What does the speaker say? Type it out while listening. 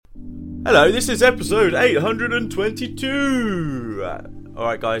Hello, this is episode 822.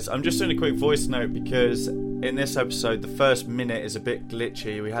 Alright guys, I'm just doing a quick voice note because in this episode the first minute is a bit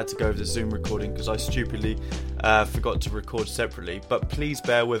glitchy. We had to go over the Zoom recording because I stupidly forgot to record separately, but please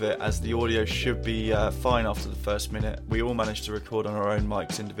bear with it as the audio should be fine after the first minute. We all managed to record on our own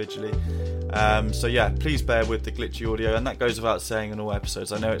mics individually, so yeah, please bear with the glitchy audio, and that goes without saying in all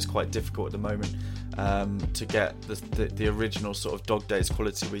episodes. I know it's quite difficult at the moment to get the original sort of Dog Days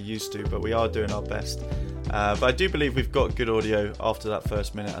quality we're used to, but we are doing our best. But I do believe we've got good audio after that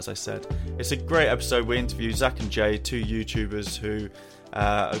first minute, as I said. It's a great episode. We interview Zach and Jay, two YouTubers who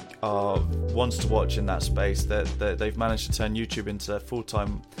are ones to watch in that space. They've managed to turn YouTube into their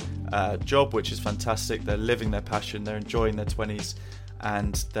full-time job, which is fantastic. They're living their passion, they're enjoying their 20s,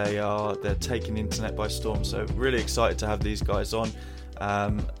 and they're taking the internet by storm. So really excited to have these guys on.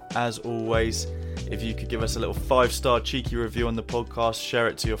 As always, if you could give us a little 5-star cheeky review on the podcast, share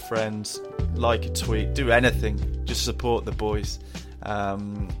it to your friends, like a tweet, do anything, just support the boys.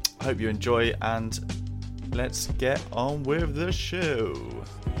 Hope you enjoy, and let's get on with the show.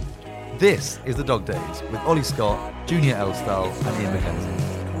 This is the Dog Days with Ollie Scott, Junior Elstall and Ian McKenzie.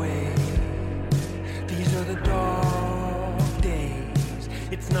 These are the dog days.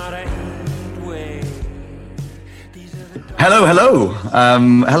 It's not a heat wave. Hello, hello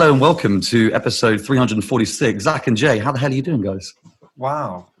and welcome to episode 346. Zach and Jay, how the hell are you doing, guys?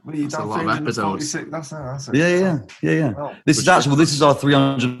 Wow. That's a lot of episodes. That's Yeah. Wow. This is our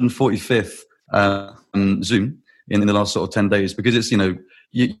 345th Zoom in the last sort of 10 days, because it's, you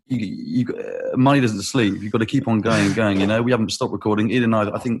money doesn't sleep. You've got to keep on going, we haven't stopped recording. Ian and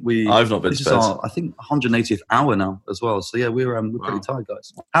I think I've not been to bed. This is our, 180th hour now as well. So yeah, we're pretty tired,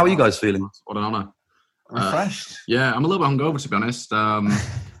 guys. How are you guys feeling? What an honour. Refreshed. Yeah, I'm a little bit hungover, to be honest. But other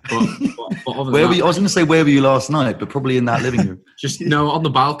I than was going to say, where were you last night? But probably in that living room. on the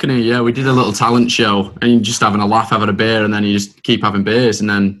balcony. Yeah, we did a little talent show, and you're just having a laugh, having a beer, and then you just keep having beers, and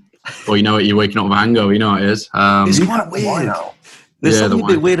then, well, you know what, you're waking up with a hangover. You know what it is. It's quite weird. There's something a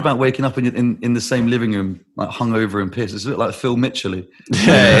bit weird about waking up in the same living room, like hungover and pissed. It's a bit like Phil Mitchell-y.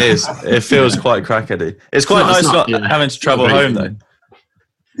 Yeah, it is. It feels quite crackety. It's quite nice not having to travel home, though.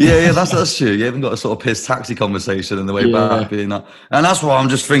 Yeah, that's true. You haven't got a sort of pissed taxi conversation on the way back, being that. And that's why I'm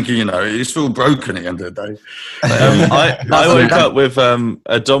just thinking, it's all broken at the end of the day. I woke up with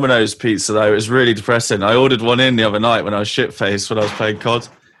a Domino's pizza, though. It was really depressing. I ordered one in the other night when I was shit-faced when I was playing COD,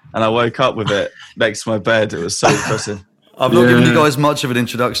 and I woke up with it next to my bed. It was so depressing. I've not given you guys much of an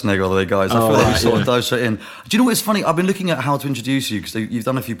introduction there, by the way, guys. I feel like we sort of dive straight in. Do you know what's funny? I've been looking at how to introduce you, because you've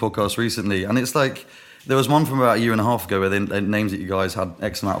done a few podcasts recently, and it's like, there was one from about a year and a half ago where they named that you guys had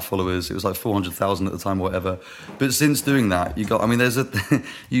X amount of followers. It was like 400,000 at the time or whatever. But since doing that, you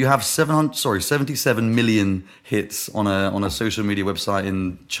have 77 million hits on a social media website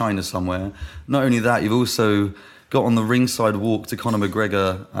in China somewhere. Not only that, you've also got on the ringside walk to Conor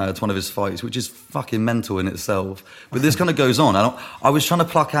McGregor to one of his fights, which is fucking mental in itself. But this kind of goes on. I was trying to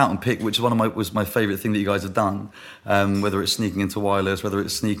pluck out and pick which one was my favourite thing that you guys have done, whether it's sneaking into wireless, whether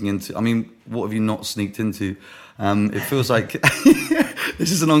it's sneaking into... I mean, what have you not sneaked into? It feels like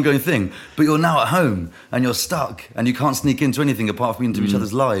this is an ongoing thing, but you're now at home and you're stuck and you can't sneak into anything apart from into each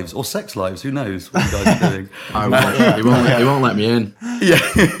other's lives or sex lives. Who knows what you guys are doing? He won't let me in. Yeah,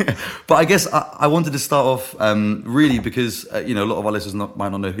 but I guess I wanted to start off really because a lot of our listeners might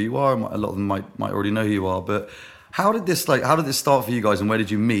not know who you are, and a lot of them might already know who you are. But how did this start for you guys, and where did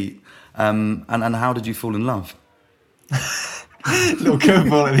you meet, and how did you fall in love? Little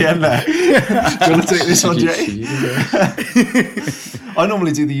curveball at the end there. Do you want to take this one, Jay? I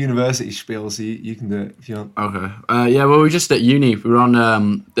normally do the university spiel, so you can do it if you want. Okay. We were just at uni. We were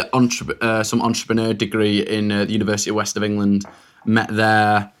on some entrepreneur degree in the University of West of England. Met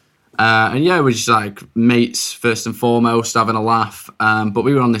there. And we're just like mates first and foremost, having a laugh. But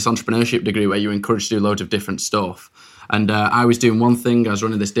we were on this entrepreneurship degree where you were encouraged to do loads of different stuff. And I was doing one thing. I was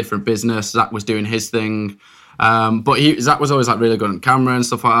running this different business. Zach was doing his thing. But Zach was always like really good on camera and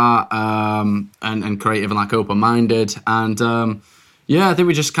stuff like that, and creative and like open-minded. And I think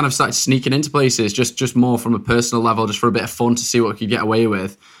we just kind of started sneaking into places, just more from a personal level, just for a bit of fun to see what we could get away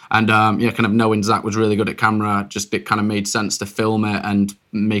with. And kind of knowing Zach was really good at camera, just it kind of made sense to film it and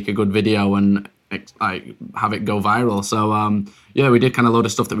make a good video and like have it go viral. So we did kind of a load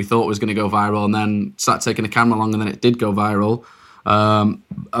of stuff that we thought was going to go viral, and then started taking the camera along, and then it did go viral.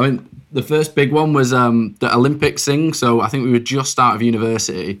 The first big one was the Olympics thing. So I think we were just out of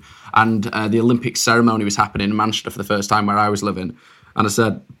university, and the Olympic ceremony was happening in Manchester for the first time where I was living. And I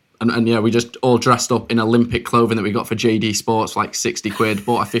said, And yeah, we just all dressed up in Olympic clothing that we got for JD Sports for like 60 quid,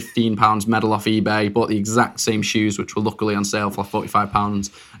 bought a £15 medal off eBay, bought the exact same shoes, which were luckily on sale for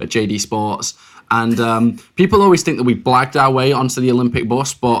 £45 at JD Sports. And people always think that we blagged our way onto the Olympic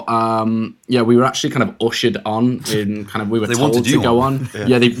bus, but yeah, we were actually kind of ushered on in kind of, we were told to go on.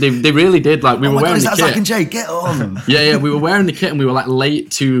 Yeah, they really did. Like we were wearing the kit. Zach and Jay, get on. Yeah, we were wearing the kit and we were like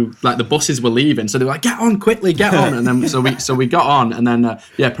late to, like the buses were leaving. So they were like, get on quickly, get on. And then so we got on and then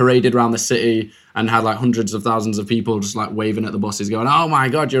paraded around the city and had like hundreds of thousands of people just like waving at the buses going, oh my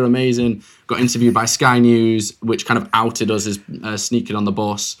God, you're amazing. Got interviewed by Sky News, which kind of outed us as sneaking on the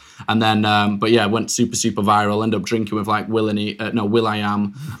bus. And then, but yeah, went super viral, ended up drinking with like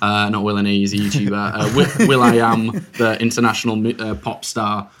will.i.am, not Will and E, he's a YouTuber, will.i.am, the international pop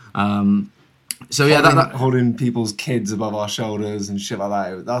star. So yeah, holding people's kids above our shoulders and shit like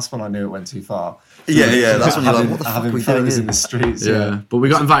that. That's when I knew it went too far. Yeah. That's when you're like, what the fuck are having we doing photos here? in the streets. Yeah, but we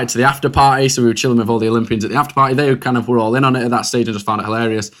got invited to the after party, so we were chilling with all the Olympians at the after party. They kind of were all in on it at that stage and just found it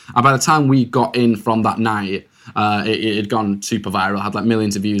hilarious. And by the time we got in from that night, it had gone super viral, had like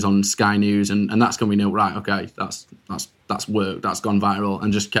millions of views on Sky News, and that's when we knew, right, okay, that's worked, that's gone viral,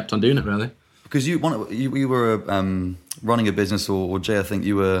 and just kept on doing it really. Because you were running a business, or Jay, I think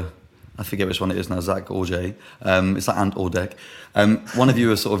you were. I forget which one it is now, Zach or Jay. It's like Ant or Deck. One of you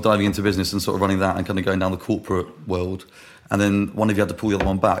was sort of diving into business and sort of running that and kind of going down the corporate world, and then one of you had to pull the other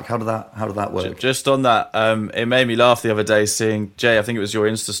one back. How did that work? Just on that, it made me laugh the other day seeing Jay. I think it was your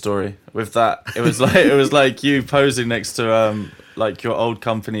Insta story with that. It was like you posing next to like your old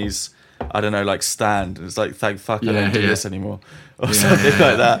company's, I don't know, like stand. It's like, thank fuck I don't do this anymore, or something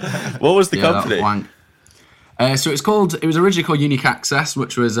like that. What was the company? So it was originally called Unique Access,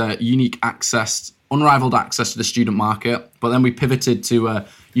 which was unique access, unrivaled access to the student market. But then we pivoted to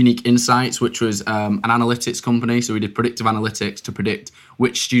Unique Insights, which was an analytics company. So we did predictive analytics to predict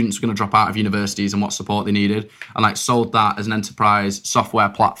which students were going to drop out of universities and what support they needed, and like sold that as an enterprise software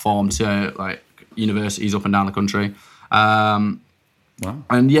platform to like universities up and down the country. Wow.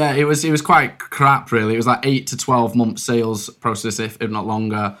 And yeah, it was quite crap really. It was like 8 to 12 month sales process, if not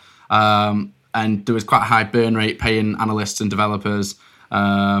longer. And there was quite a high burn rate paying analysts and developers.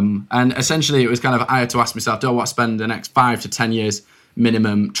 And essentially it was kind of, I had to ask myself, do I want to spend the next 5 to 10 years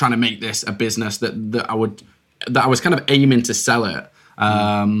minimum trying to make this a business that I was kind of aiming to sell it.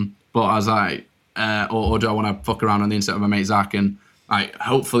 But I was like, or do I want to fuck around on the internet with my mate Zach and like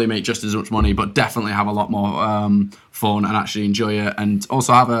hopefully make just as much money, but definitely have a lot more fun and actually enjoy it, and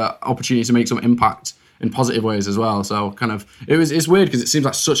also have an opportunity to make some impact in positive ways as well. So kind of, it's weird because it seems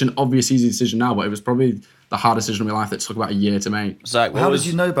like such an obvious, easy decision now, but it was probably the hardest decision of my life that took about a year to make. Zach, how did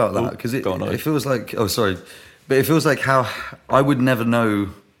you know about that? Because it feels like, but it feels like how I would never know,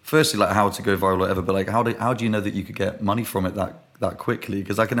 firstly, like how to go viral or whatever, but like how do you know that you could get money from it that quickly?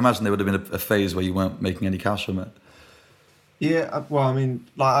 Because I can imagine there would have been a phase where you weren't making any cash from it. Yeah, well, I mean,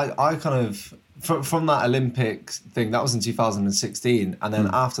 like I kind of, from that Olympics thing, that was in 2016, and then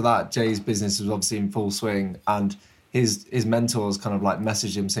after that, Jay's business was obviously in full swing, and his mentors kind of like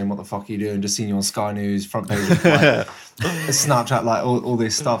messaged him saying, "What the fuck are you doing? Just seen you on Sky News front page, of, like, Snapchat, like all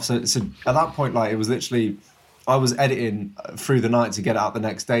this stuff." So at that point, like it was literally, I was editing through the night to get it out the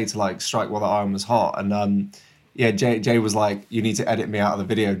next day to like strike while the iron was hot, and yeah, Jay was like, "You need to edit me out of the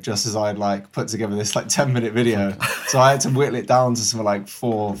video," just as I had like put together this like 10-minute video. So I had to whittle it down to something like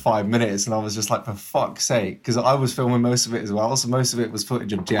 4 or 5 minutes, and I was just like, for fuck's sake, because I was filming most of it as well. So most of it was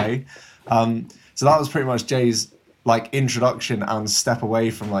footage of Jay. So that was pretty much Jay's like introduction and step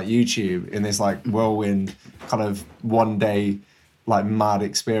away from like YouTube in this like whirlwind kind of one day like mad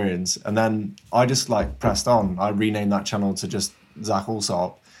experience. And then I just like pressed on. I renamed that channel to just Zach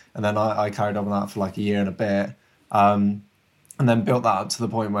Allsop, and then I carried on with that for like a year and a bit. And then built that up to the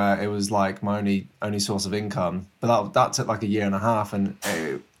point where it was like my only source of income. But that took like a year and a half, and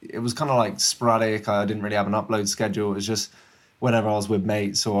it was kind of like sporadic. I didn't really have an upload schedule. It was just whenever I was with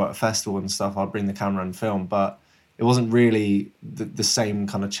mates or at a festival and stuff, I'd bring the camera and film. But it wasn't really the same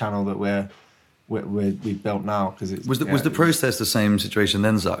kind of channel that we've built now. Because was the process the same situation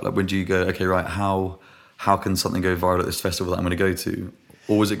then, Zach? Like when do you go, okay, right, how can something go viral at this festival that I'm going to go to?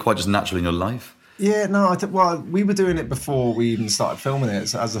 Or was it quite just natural in your life? Yeah, no, well, we were doing it before we even started filming it.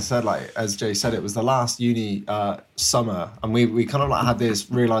 So as I said, like, as Jay said, it was the last uni summer, and we kind of like had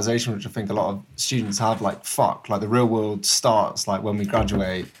this realization, which I think a lot of students have, like, fuck, like the real world starts, like when we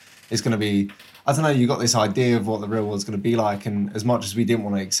graduate, it's going to be, I don't know, you got this idea of what the real world's going to be like, and as much as we didn't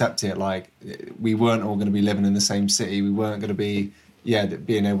want to accept it, like, we weren't all going to be living in the same city, we weren't going to be,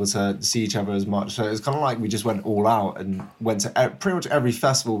 being able to see each other as much. So it was kind of like we just went all out and went to pretty much every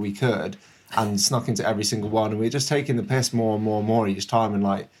festival we could, and snuck into every single one, and we were just taking the piss more and more and more each time, and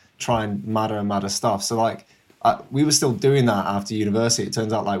like try and madder stuff. So like we were still doing that after university. It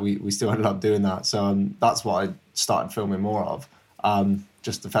turns out like we still ended up doing that. So that's what I started filming more of,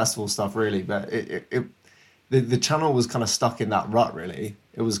 just the festival stuff really. But the channel was kind of stuck in that rut really.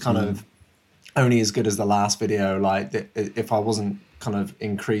 It was kind of only as good as the last video. Like if I wasn't kind of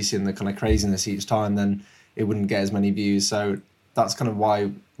increasing the kind of craziness each time, then it wouldn't get as many views. So that's kind of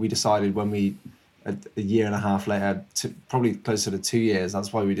why we decided when we, a year and a half later, probably closer to 2 years,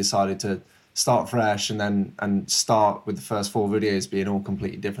 that's why we decided to start fresh and start with the first 4 videos being all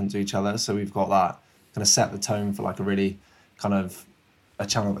completely different to each other. So we've got that kind of set the tone for like a really kind of a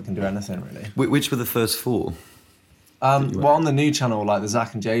channel that can do anything really. Which were the first 4? Well, on the new channel, like the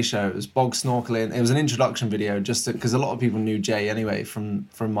Zach and Jay show, it was bog snorkeling. It was an introduction video, just because a lot of people knew Jay anyway from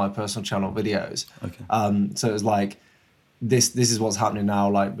my personal channel videos. Okay. So it was like, this is what's happening now.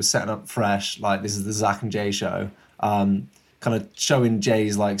 Like we're setting up fresh. Like this is the Zach and Jay show. Kind of showing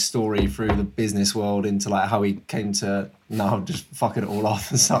Jay's like story through the business world into like how he came to now just fucking it all off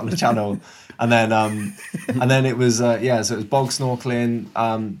and start the channel. And then it was so it was bog snorkeling.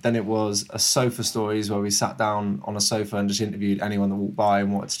 Then it was a sofa stories where we sat down on a sofa and just interviewed anyone that walked by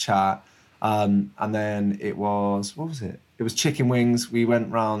and wanted to chat. And then it was, what was it? It was chicken wings. We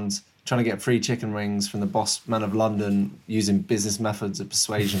went round trying to get free chicken wings from the boss man of London using business methods of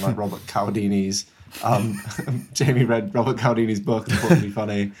persuasion like Robert Cialdini's. Jamie read Robert Cialdini's book and thought it'd be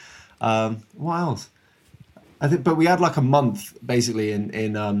funny. What else? I think, but we had like a month basically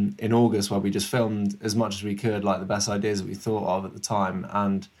in August where we just filmed as much as we could, like the best ideas that we thought of at the time,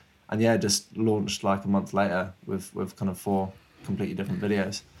 and yeah, just launched like a month later with kind of 4 completely different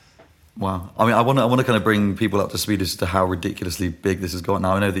videos. Wow. I mean, I want to kind of bring people up to speed as to how ridiculously big this has got.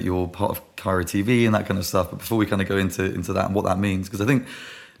 Now, I know that you're part of Cairo TV and that kind of stuff, but before we kind of go into that and what that means, because I think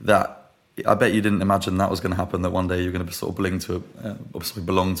that I bet you didn't imagine that was going to happen, that one day you're going to sort of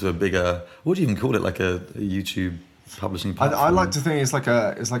belong to a bigger, what do you even call it, like a YouTube publishing platform? I like to think it's like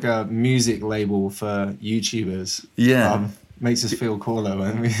a music label for YouTubers. Yeah. Makes us feel cooler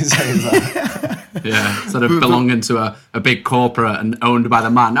when we say that. Yeah, instead of belonging to a big corporate and owned by the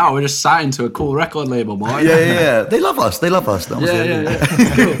man. No, we're just signed to a cool record label, boy. Yeah. They love us. That was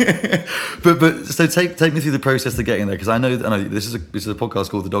Yeah. But so take me through the process of getting there, because I know this is a podcast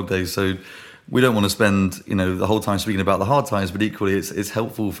called The Dog Days, so we don't want to spend the whole time speaking about the hard times, but equally it's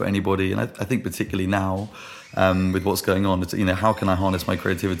helpful for anybody, and I think particularly now with what's going on, it's, how can I harness my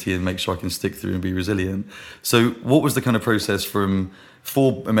creativity and make sure I can stick through and be resilient. So what was the kind of process from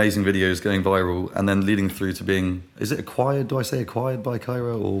 4 amazing videos going viral and then leading through to being, is it acquired? Do I say acquired by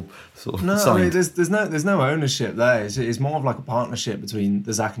Cairo or sort of no, signed? I mean, there's no ownership there. It's more of like a partnership between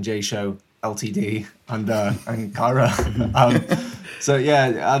the Zach and Jay show Ltd and Cairo. So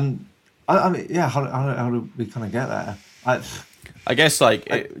yeah, I mean, yeah. How do we kind of get there? I guess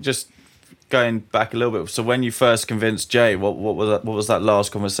just going back a little bit. So when you first convinced Jay, what was that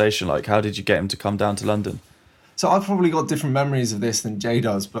last conversation like? How did you get him to come down to London? So I've probably got different memories of this than Jay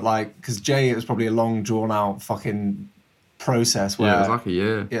does, but because Jay, it was probably a long drawn out fucking process where it was like a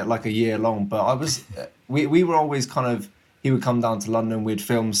year. Yeah, like a year long. But we were always kind of, he would come down to London, we'd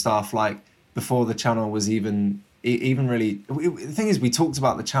film stuff like before the channel was even really. The thing is, we talked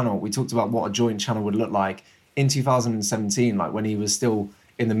about the channel, we talked about what a joint channel would look like in 2017, like when he was still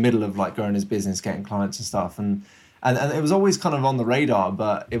in the middle of like growing his business, getting clients and stuff, and it was always kind of on the radar.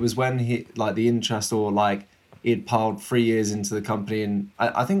 But it was when he like the interest, or like he'd piled 3 years into the company, and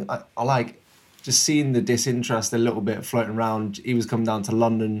I think I like just seeing the disinterest a little bit floating around. He was coming down to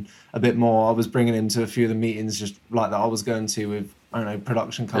London a bit more. I was bringing him to a few of the meetings just like that I was going to with, I don't know,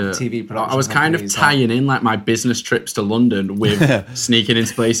 production companies, TV production. I was kind of tying in like my business trips to London with sneaking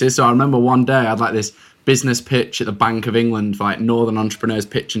into places. So I remember one day I had like this business pitch at the Bank of England for like Northern entrepreneurs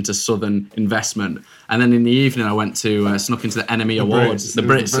pitching to Southern investment, and then in the evening I went to snuck into the NME Awards. The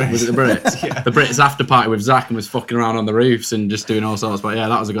Brits. Was it the Brits? Yeah. The Brits after party with Zach, and was fucking around on the roofs and just doing all sorts. But yeah,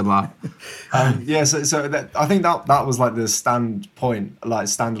 that was a good laugh. So I think that was like the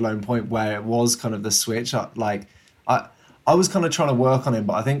standalone point where it was kind of the switch. I was kind of trying to work on him,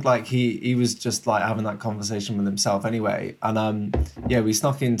 but I think like he was just like having that conversation with himself anyway. And we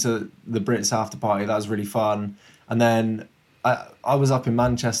snuck into the Brits after party. That was really fun. And then I was up in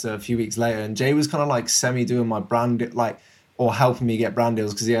Manchester a few weeks later, and Jay was kind of like semi doing my brand, like, or helping me get brand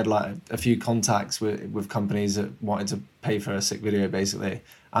deals, because he had like a few contacts with companies that wanted to pay for a sick video basically.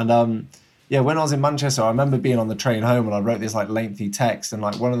 And when I was in Manchester, I remember being on the train home and I wrote this like lengthy text, and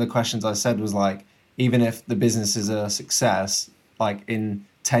like one of the questions I said was like, even if the business is a success, like in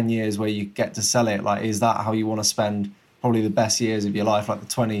 10 years where you get to sell it, like, is that how you want to spend probably the best years of your life, like the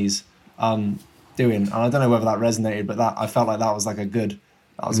 20s, doing? And I don't know whether that resonated, but that I felt like that was like a good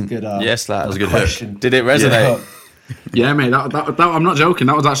That was a good. Yes, lad. That was a good question. Did it resonate? Yeah, mate. That I'm not joking.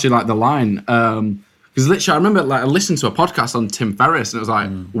 That was actually like the line. Because literally, I remember like I listened to a podcast on Tim Ferriss, and it was like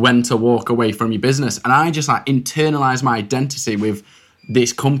when to walk away from your business, and I just like internalized my identity with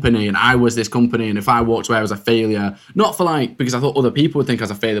this company, and I was this company, and if I walked away I was a failure, not for like because I thought other people would think I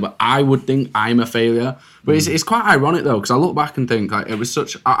was a failure, but I would think I'm a failure. But it's quite ironic though, because I look back and think like it was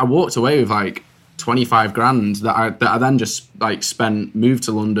such. I walked away with like 25 grand that I then just like moved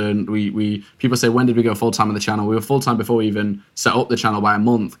to London. We people say, when did we go full time on the channel? We were full time before we even set up the channel by a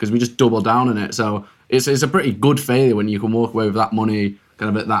month, because we just doubled down on it. So it's a pretty good failure when you can walk away with that money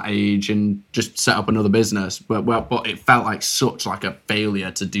kind of at that age and just set up another business. But it felt like such like a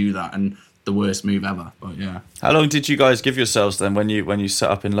failure to do that, and the worst move ever. But yeah. How long did you guys give yourselves then when you set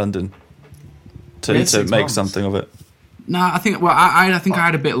up in London to make months. something of it? No, I think I think I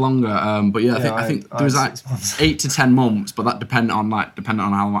had a bit longer, but yeah, I think there was like 8 to 10 months, but that depended on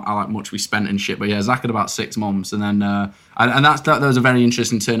how much we spent and shit. But yeah, Zach had about 6 months, and then that was a very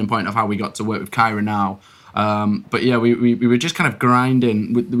interesting turning point of how we got to work with Kyra now. But yeah, we were just kind of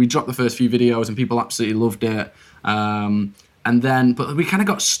grinding. We dropped the first few videos, and people absolutely loved it. And then, but we kind of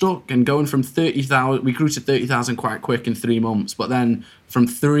got stuck, and going from 30,000, we grew to 30,000 quite quick in 3 months. But then from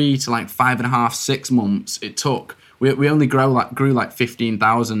 3 to like 5.5, 6 months, it took. We only grew like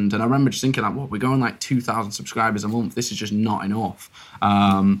 15,000, and I remember just thinking like, what, we're going like 2,000 subscribers a month. This is just not enough.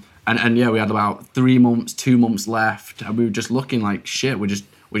 And yeah, we had about 3 months, 2 months left, and we were just looking like shit. We're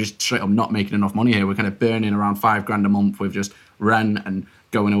just straight up not making enough money here. We're kind of burning around 5 grand a month with just rent and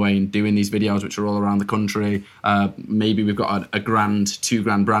going away and doing these videos, which are all around the country. Maybe we've got a grand, $2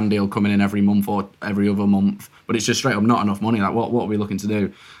 grand brand deal coming in every month or every other month, but it's just straight up not enough money. Like, what are we looking to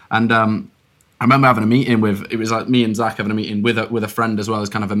do? And I remember having a meeting it was like me and Zach having a meeting with a friend as well as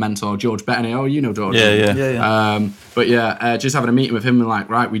kind of a mentor, George Bettany. Oh, you know George. Yeah. But yeah, just having a meeting with him and like,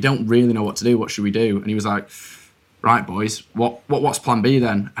 right, we don't really know what to do. What should we do? And he was like, right, boys, what's plan B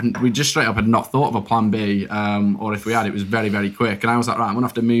then? And we just straight up had not thought of a plan B, or if we had, it was very, very quick. And I was like, right, I'm going to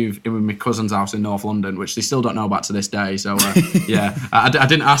have to move in with my cousin's house in North London, which they still don't know about to this day. So yeah, I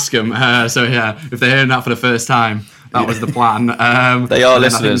didn't ask them. So yeah, if they're hearing that for the first time, that was the plan. They are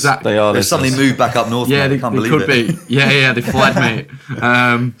listeners. They are They've suddenly moved back up north. Yeah, now. they could be. Yeah, they fled, mate.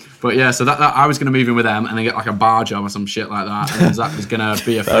 But yeah, so that I was going to move in with them and then get like a bar job or some shit like that. And Zach was going to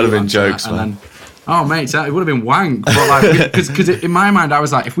be a that would have been jokes, and man. Then, oh, mate, it would have been wank. But like, because in my mind, I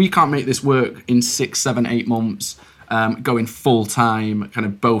was like, if we can't make this work in 6, 7, 8 months, going full time, kind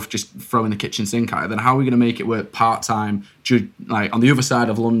of both just throwing the kitchen sink at it, then how are we going to make it work part time, like on the other side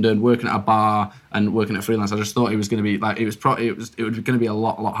of London, working at a bar and working at freelance? I just thought it was going to be like it was going to be a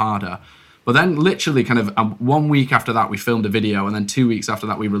lot harder. But then literally kind of 1 week after that, we filmed a video, and then 2 weeks after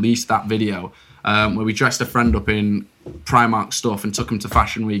that, we released that video where we dressed a friend up in Primark stuff and took him to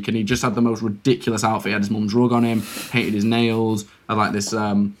Fashion Week, and he just had the most ridiculous outfit. He had his mum's rug on him, painted his nails, had like this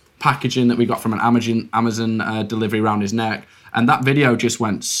packaging that we got from an Amazon delivery around his neck, and that video just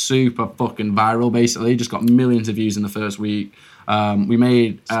went super fucking viral. Basically, just got millions of views in the first week. We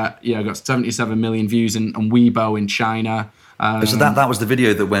made got 77 million views on Weibo in China. So that was the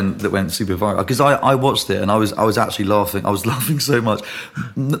video that went super viral, because I watched it and I was actually laughing. I was laughing so much.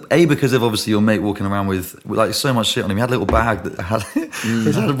 Because of obviously your mate walking around with like so much shit on him. He had a little bag that had it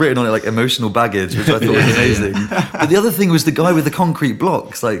had written on it like emotional baggage, which I thought was amazing. But the other thing was the guy with the concrete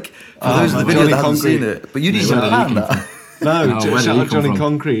blocks. Like for those in the video that haven't seen it, but you didn't even plan that. No, shout out Johnny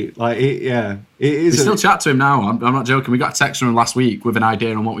Concrete. Like, it is. We still chat to him now. I'm not joking. We got a text from him last week with an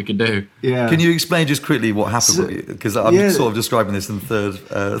idea on what we could do. Yeah. Can you explain just quickly what happened? Because I'm sort of describing this in third.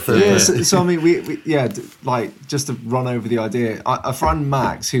 Yeah. So I mean, we like just to run over the idea. A friend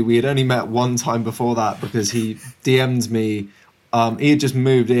Max, who we had only met one time before that, because he DM'd me. He had just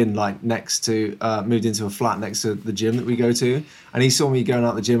moved into a flat next to the gym that we go to, and he saw me going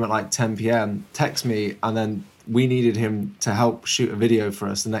out the gym at like 10 p.m. Text me, and then we needed him to help shoot a video for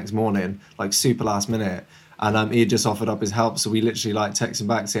us the next morning, like super last minute. And he had just offered up his help. So we literally like texted him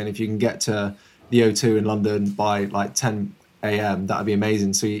back saying, if you can get to the O2 in London by like 10 a.m., that'd be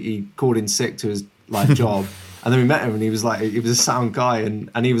amazing. So he called in sick to his like job. And then we met him, and he was like, he was a sound guy.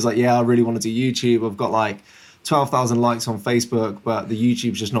 And he was like, yeah, I really want to do YouTube. I've got like 12,000 likes on Facebook, but the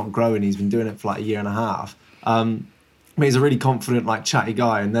YouTube's just not growing. He's been doing it for like a year and a half. But he's a really confident, like chatty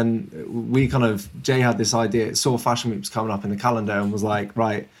guy. And then Jay had this idea, saw Fashion Week was coming up in the calendar, and was like,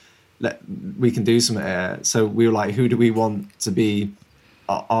 right, we can do something here. So we were like, who do we want to be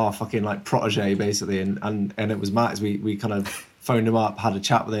our fucking like protege, basically? And it was Max. We kind of phoned him up, had a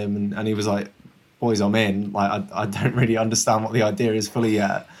chat with him, and he was like, boys, I'm in. Like, I don't really understand what the idea is fully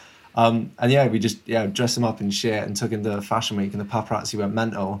yet. And yeah, we just dressed him up in shit and took him to Fashion Week, and the paparazzi went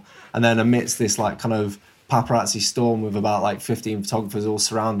mental. And then amidst this like kind of paparazzi storm with about like 15 photographers all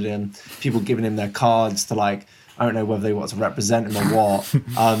surrounding him, people giving him their cards to like, I don't know whether they want to represent him or what.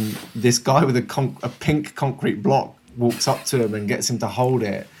 This guy with a pink concrete block walks up to him and gets him to hold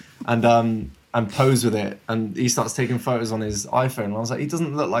it and pose with it. And he starts taking photos on his iPhone. And I was like, he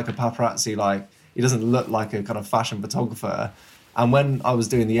doesn't look like a paparazzi. Like, he doesn't look like a kind of fashion photographer. And when I was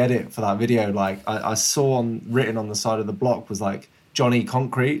doing the edit for that video, like I saw written on the side of the block was like Johnny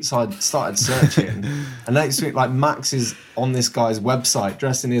Concrete. So I started searching. And next week, like Max is on this guy's website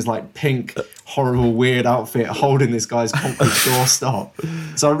dressed in his like pink, horrible, weird outfit, holding this guy's concrete doorstop.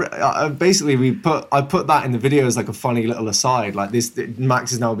 So I basically I put that in the video as like a funny little aside. Like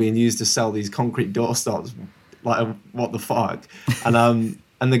Max is now being used to sell these concrete doorstops. Like, what the fuck?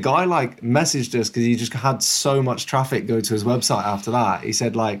 And the guy like messaged us because he just had so much traffic go to his website after that. He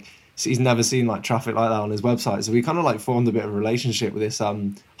said like he's never seen like traffic like that on his website. So we kind of like formed a bit of a relationship with this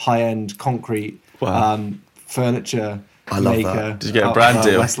high-end concrete furniture maker. That. Did you get a brand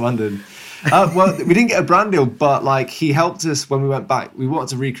deal? West London. Well, we didn't get a brand deal, but like he helped us when we went back. We wanted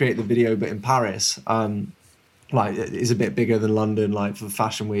to recreate the video, but in Paris. Like it's a bit bigger than London, like for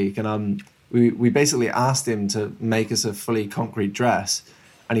Fashion Week, and we basically asked him to make us a fully concrete dress.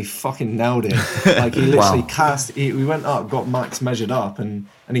 And he fucking nailed it. Like he literally we went up, got Max measured up, and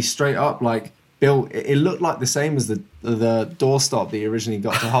he straight up like built. It looked like the same as the doorstop that he originally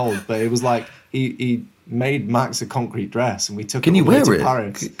got to hold, but it was like he made Max a concrete dress, and we took. Can it you all the way wear to it?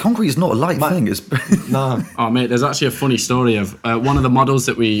 Paris. Concrete is not a light thing. It's No. Oh mate, there's actually a funny story of one of the models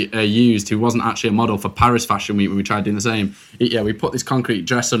that we used, who wasn't actually a model for Paris Fashion Week when we tried doing the same. We put this concrete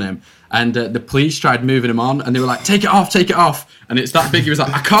dress on him, and the police tried moving him on, and they were like, take it off, and it's that big. He was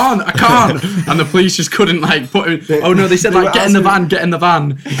like, I can't, and the police just couldn't like put him. They said like, get in the van,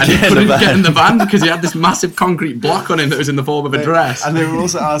 and he couldn't get in the van because he had this massive concrete block on him that was in the form of a dress. And they were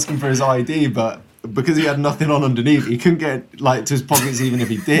also asking for his ID, but because he had nothing on underneath, he couldn't get like to his pockets even if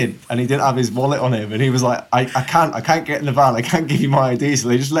he did, and he didn't have his wallet on him, and he was like, I can't get in the van, I can't give you my ID, so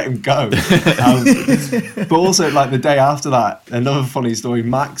they just let him go. But also like the day after that, another funny story,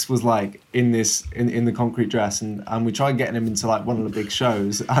 Max was like in the concrete dress, and we tried getting him into like one of the big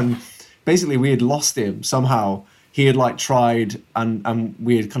shows, and basically we had lost him somehow. He had like tried and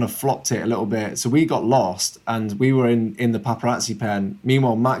we had kind of flopped it a little bit. So we got lost and we were in the paparazzi pen.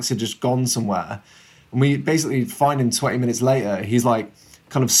 Meanwhile, Max had just gone somewhere. And we basically find him 20 minutes later. He's like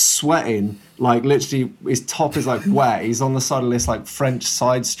kind of sweating, like literally his top is like wet. He's on the side of this like French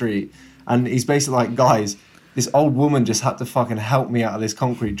side street. And he's basically like, guys, this old woman just had to fucking help me out of this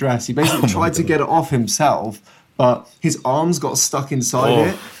concrete dress. He basically tried to get it off himself, but his arms got stuck inside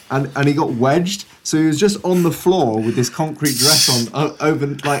it. And he got wedged, so he was just on the floor with this concrete dress on over,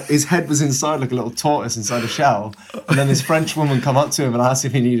 like his head was inside like a little tortoise inside a shell. And then this French woman come up to him and asked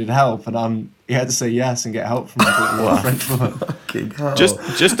if he needed help, and he had to say yes and get help from like a little French woman.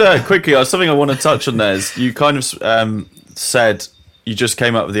 Just quickly, something I want to touch on there is you kind of said you just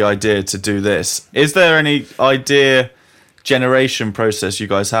came up with the idea to do this. Is there any idea generation process you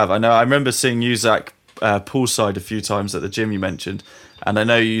guys have? I remember seeing you, Zach, poolside a few times at the gym you mentioned. And I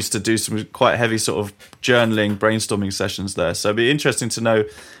know you used to do some quite heavy sort of journaling, brainstorming sessions there. So it'd be interesting to know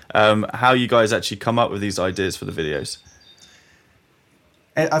how you guys actually come up with these ideas for the videos.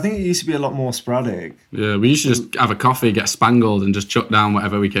 I think it used to be a lot more sporadic. Yeah, we used to just have a coffee, get spangled, and just chuck down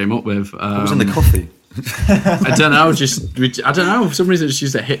whatever we came up with. What was in the coffee? I don't know. I don't know. For some reason, it just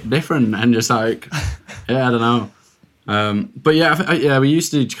used to hit different, and just like, yeah, I don't know. But we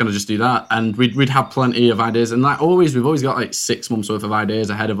used to kind of just do that, and we'd have plenty of ideas, and like always, we've always got like 6 months worth of ideas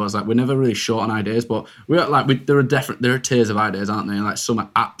ahead of us. Like we're never really short on ideas, but there are tiers of ideas, aren't there? Like some are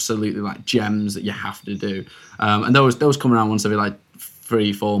absolutely like gems that you have to do, and those come around once every like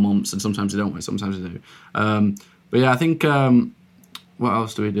 3-4 months, and sometimes they don't, sometimes they do. But yeah, I think what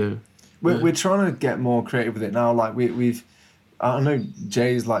else do we do? We're trying to get more creative with it now. Like we've I know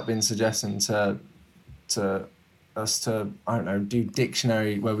Jay's like been suggesting to us to, I don't know, do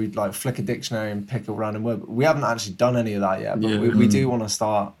dictionary where we like flick a dictionary and pick a random word. We haven't actually done any of that yet, but we do want to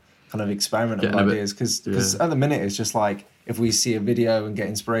start kind of experimenting with ideas because at the minute it's just like if we see a video and get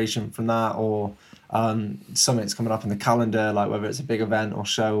inspiration from that, or something's coming up in the calendar, like whether it's a big event or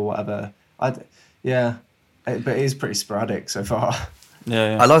show or whatever. But it is pretty sporadic so far.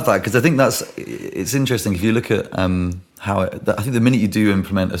 Yeah. I love that because I think it's interesting if you look at how I think the minute you do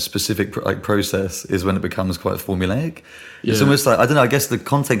implement a specific process is when it becomes quite formulaic. Yeah. It's almost like, I don't know, I guess the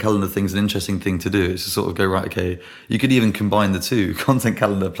content calendar thing is an interesting thing to do. It's to sort of go, right, okay, you could even combine the two, content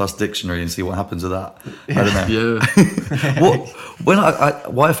calendar plus dictionary, and see what happens with that. I don't know.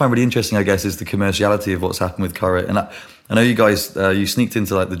 What I find really interesting, I guess, is the commerciality of what's happened with Current. And I know you guys, you sneaked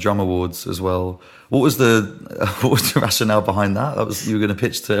into like the Drum Awards as well. What was the rationale behind that? You were going to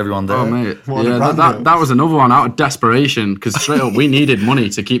pitch to everyone there. Oh mate, yeah, that was another one out of desperation because straight up we needed money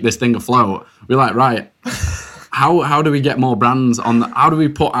to keep this thing afloat. We're like, right, how do we get more brands on? How do we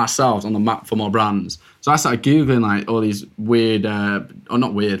put ourselves on the map for more brands? So I started googling like all these weird, or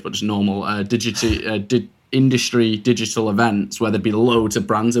not weird, but just normal industry digital events where there'd be loads of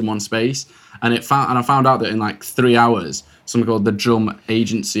brands in one space, and I found out that in like 3 hours, something called the Drum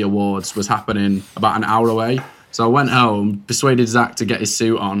Agency Awards was happening about an hour away. So I went home, persuaded Zach to get his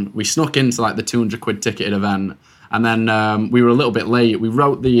suit on. We snuck into like the 200 quid ticketed event, and then we were a little bit late. We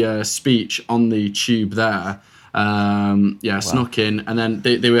wrote the speech on the tube there. Snuck in, and then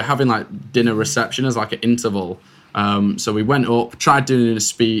they were having like dinner reception as like an interval. So we went up, tried doing a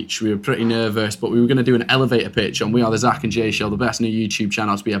speech. We were pretty nervous, but we were going to do an elevator pitch on We Are the Zach and Jay Show, the best new YouTube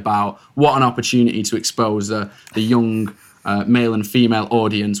channel to be about. What an opportunity to expose the young male and female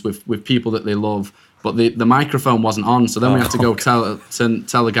audience with people that they love. But the microphone wasn't on, so then we had to go tell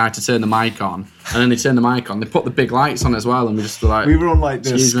the guy to turn the mic on, and then they turned the mic on. They put the big lights on as well, and we just were like, we were on like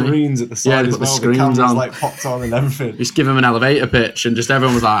the screens at the side as well. The cameras like popped on and everything. Just give them an elevator pitch, and just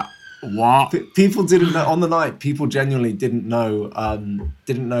everyone was like, what? People didn't know on the night. People genuinely didn't know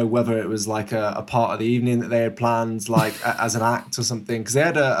whether it was like a part of the evening that they had planned, like as an act or something. Because they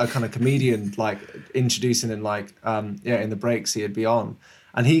had a kind of comedian like introducing in like in the breaks he'd be on,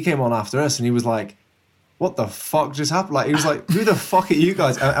 and he came on after us, and he was like, what the fuck just happened? Like he was like, who the fuck are you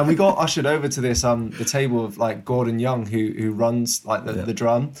guys? And we got ushered over to this the table of like Gordon Young who runs like the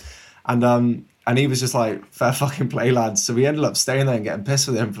drum, and he was just like, fair fucking play, lads. So we ended up staying there and getting pissed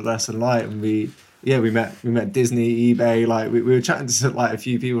with him for the rest of the night, and we met Disney, eBay, like we were chatting to like a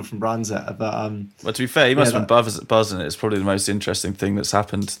few people from brands there, but well, to be fair, he must have been buzzing. It's probably the most interesting thing that's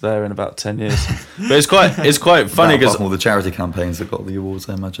happened there in about 10 years. But it's quite funny because all the charity campaigns that got the awards,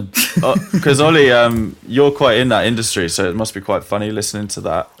 I imagine. Because Ollie, you're quite in that industry, so it must be quite funny listening to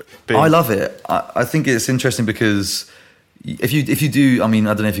that. I love it. I think it's interesting because if you do, I mean,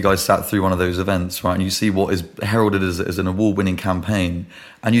 I don't know if you guys sat through one of those events, right? And you see what is heralded as an award-winning campaign,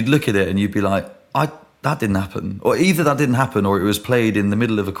 and you'd look at it and you'd be like, that didn't happen, or either that didn't happen, or it was played in the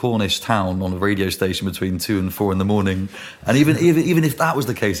middle of a Cornish town on a radio station between 2 and 4 in the morning. And even if that was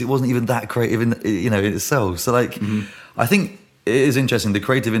the case, it wasn't even that creative in itself. So like, I think it is interesting. The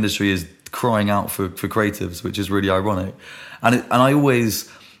creative industry is crying out for creatives, which is really ironic. And I always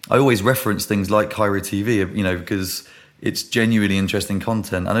reference things like Cairo TV, because it's genuinely interesting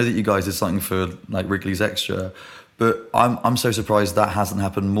content. I know that you guys did something for like Wrigley's Extra, but I'm so surprised that hasn't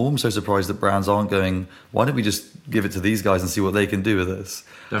happened more. I'm so surprised that brands aren't going, why don't we just give it to these guys and see what they can do with this?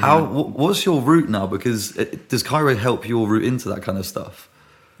 What's your route now? Because does Cairo help your route into that kind of stuff?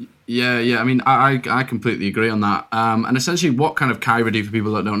 Yeah. I mean, I completely agree on that. And essentially what kind of Cairo do, for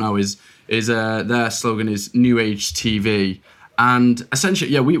people that don't know, is their slogan is New Age TV. And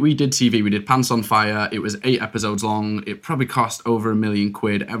essentially, we did TV. We did Pants on Fire. It was 8 episodes long. It probably cost over £1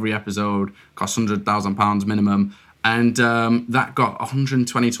 million every episode. Cost £100,000 minimum. And that got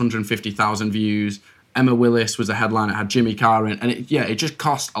 120 to 150,000 views. Emma Willis was a headline. It had Jimmy Carr in. And it just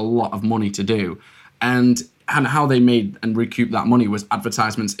cost a lot of money to do. And how they made and recouped that money was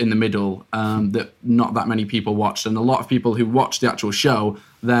advertisements in the middle that not that many people watched. And a lot of people who watched the actual show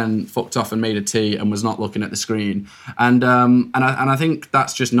then fucked off and made a tea and was not looking at the screen. And I think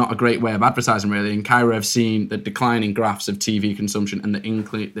that's just not a great way of advertising, really. And Cairo have seen the declining graphs of TV consumption and the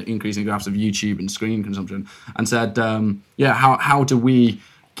increasing graphs of YouTube and screen consumption, and said, how do we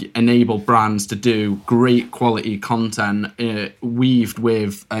enable brands to do great quality content weaved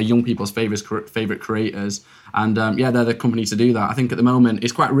with young people's favorite creators, and they're the company to do that. I think at the moment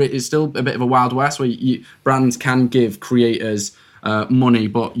it's still a bit of a wild west where brands can give creators money,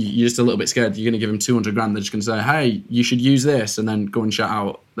 but you're just a little bit scared. You're going to give them 200 grand. They're just going to say, hey, you should use this, and then go and shout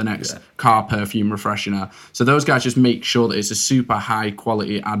out the next car perfume refreshener. So those guys just make sure that it's a super high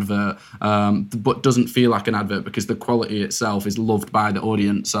quality advert, but doesn't feel like an advert because the quality itself is loved by the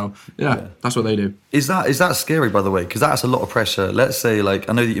audience. So that's what they do. Is that scary, by the way? Because that's a lot of pressure. Let's say, like,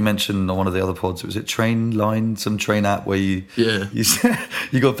 I know that you mentioned on one of the other pods, was it some train app where you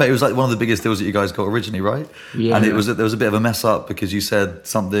got paid. It was like one of the biggest deals that you guys got originally, right? Yeah. And there was a bit of a mess up because you said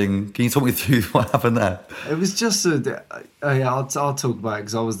something. Can you talk me through what happened there? It was just I'll talk about it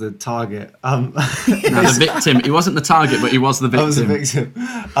because I was the target. The victim. He wasn't the target, but he was the victim. I was the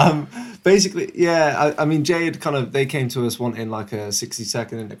victim. Basically, I mean, Jay had they came to us wanting like a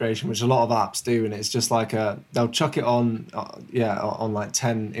 60-second integration, which a lot of apps do, and it's just like they'll chuck it on like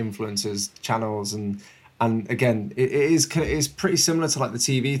 10 influencers channels, and and again, it's pretty similar to like the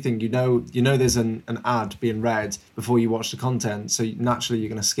TV thing. You know, there's an ad being read before you watch the content, so naturally you're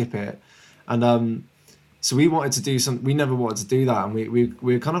going to skip it. And so we wanted to do some. We never wanted to do that, and we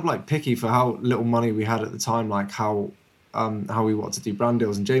were kind of like picky for how little money we had at the time, like how we wanted to do brand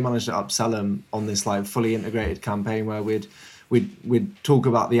deals. And Jay managed to upsell them on this like fully integrated campaign where we'd talk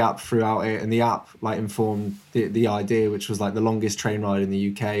about the app throughout it, and the app like informed the idea, which was like the longest train ride in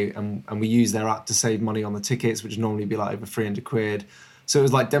the UK, and we used their app to save money on the tickets, which would normally be like over 300 quid. So it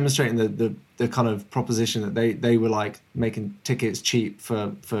was like demonstrating the kind of proposition that they were like making tickets cheap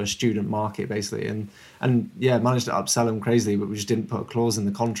for a student market basically, and yeah, managed to upsell them crazily, but we just didn't put a clause in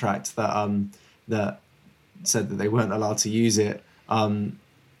the contract that said that they weren't allowed to use it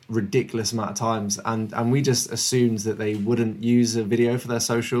ridiculous amount of times, and we just assumed that they wouldn't use a video for their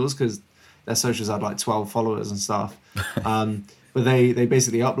socials because their socials had like 12 followers and stuff. But they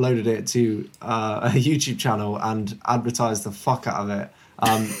basically uploaded it to a YouTube channel and advertised the fuck out of it.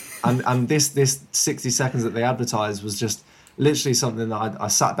 And this 60 seconds that they advertised was just literally something that I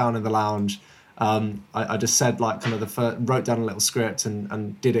sat down in the lounge. I just said like kind of wrote down a little script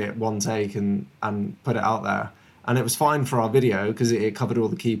and did it one take and put it out there. And it was fine for our video because it covered all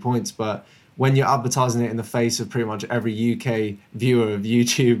the key points. But when you're advertising it in the face of pretty much every UK viewer of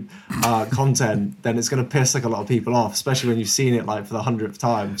YouTube content, then it's going to piss like a lot of people off, especially when you've seen it like for the 100th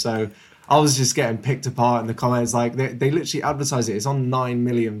time. So I was just getting picked apart in the comments. Like they literally advertise it. It's on 9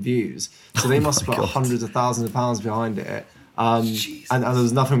 million views. So they must have put hundreds of thousands of pounds behind it. And there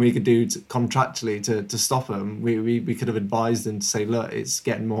was nothing we could do contractually to stop them. We could have advised them to say, look, it's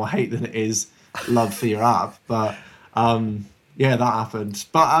getting more hate than it is love for your app. But yeah, that happened.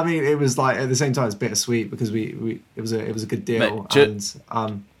 But I mean, it was like at the same time it's bittersweet because it was a good deal. Mate,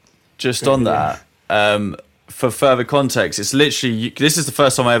 just on that, for further context, it's literally this is the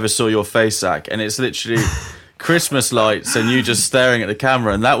first time I ever saw your face, Zach, and it's literally Christmas lights and you just staring at the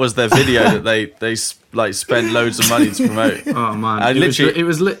camera, and that was their video that they like spent loads of money to promote. Oh man, and it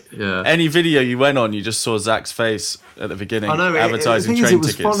was yeah. Any video you went on, you just saw Zach's face at the beginning. I know, advertising train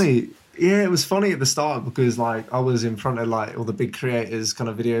tickets. It was funny. Yeah, it was funny at the start because like I was in front of like all the big creators kind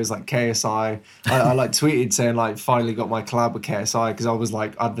of videos like KSI. I like tweeted saying like finally got my collab with KSI because I was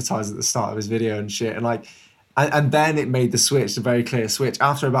like advertised at the start of his video and shit, and like and then it made the switch, the very clear switch.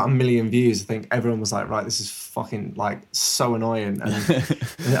 After about 1 million views, I think everyone was like, right, this is fucking like so annoying. And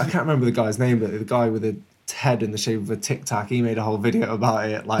I can't remember the guy's name, but the guy with a head in the shape of a Tic Tac, he made a whole video about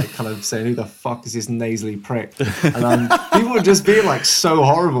it, like kind of saying, who the fuck is this nasally prick? And people would just be like so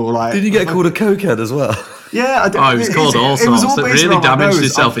horrible. Like, did you get called a cokehead as well? Yeah, he was called all sorts. It really damaged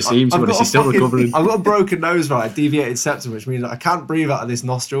his self-esteem. He's still recovering. I've got a broken nose, right? A deviated septum, which means I can't breathe out of this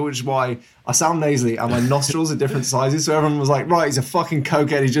nostril, which is why I sound nasally, and my nostrils are different sizes. So everyone was like, right, he's a fucking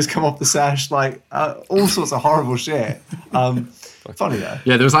cokehead. He just come off the sesh, like all sorts of horrible shit. Funny though.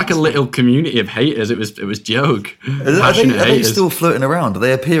 Yeah, there was like a little community of haters. It was joke. Are they still floating around? Do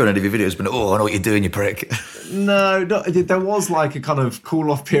they appear in any of your videos? But I know what you're doing, you prick. No, there was like a kind of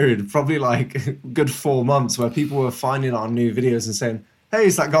cool off period, probably like a good 4 months, where people were finding our new videos and saying, "Hey,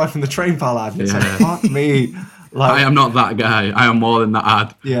 it's that guy from the Train Pal ad." And it's like, fuck me. Like, I am not that guy. I am more than that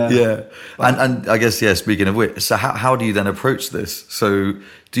ad. Yeah. And I guess, yeah, speaking of which, so how do you then approach this? So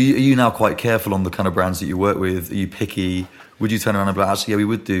are you now quite careful on the kind of brands that you work with? Are you picky? Would you turn around and be like, actually, yeah, we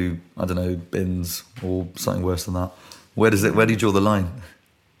would do, I don't know, bins or something worse than that? Where do you draw the line?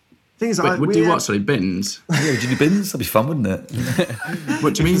 Things like would do what? Sorry, bins? Yeah, would you do bins? That'd be fun, wouldn't it?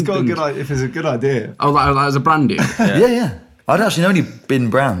 What do you mean? If it's a good idea. Oh, that as a brand deal? Yeah. I don't actually know any bin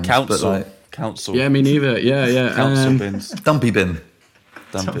brands. Council. Yeah, me neither. Yeah. Council bins. Dumpy bin.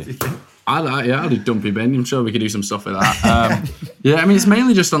 Dumpy. I'll do dumpy bin. I'm sure we could do some stuff with that. Yeah, I mean, it's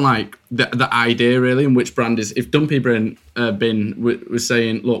mainly just on like the idea really, and which brand is. If Dumpy bin was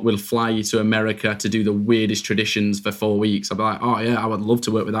saying, look, we'll fly you to America to do the weirdest traditions for 4 weeks, I'd be like, oh yeah, I would love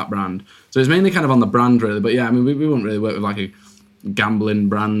to work with that brand. So it's mainly kind of on the brand really, but yeah, I mean, we wouldn't really work with like a gambling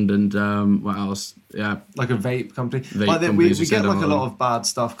brand and what else? Yeah, like a vape company. We get like a lot of bad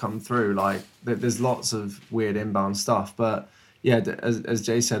stuff come through. Like there's lots of weird inbound stuff, but. Yeah, as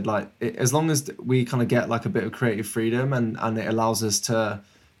Jay said, like as long as we kind of get like a bit of creative freedom and it allows us to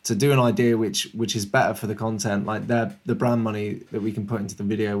do an idea which is better for the content, like the brand money that we can put into the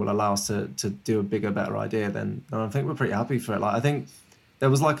video will allow us to do a bigger, better idea. Then I think we're pretty happy for it. Like I think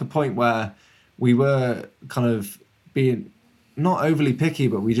there was like a point where we were kind of being not overly picky,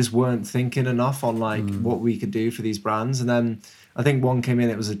 but we just weren't thinking enough on like what we could do for these brands, and then. I think one came in,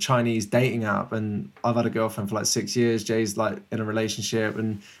 it was a Chinese dating app, and I've had a girlfriend for like 6 years. Jay's like in a relationship,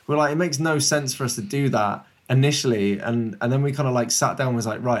 and we're like, it makes no sense for us to do that initially. And then we kind of like sat down and was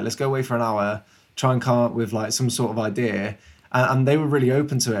like, right, let's go away for an hour, try and come up with like some sort of idea. And they were really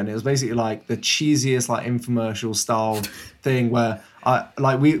open to it, and it was basically like the cheesiest like infomercial style thing where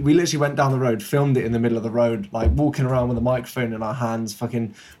we literally went down the road, filmed it in the middle of the road, like walking around with a microphone in our hands,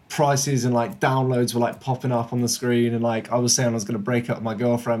 fucking prices and like downloads were like popping up on the screen, and like I was saying I was going to break up with my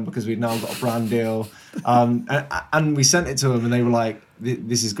girlfriend because we'd now got a brand deal, and we sent it to them, and they were like,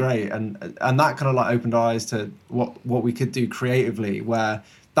 "This is great," and that kind of like opened our eyes to what we could do creatively. Where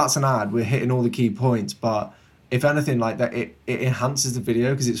that's an ad, we're hitting all the key points, but if anything, like that, it enhances the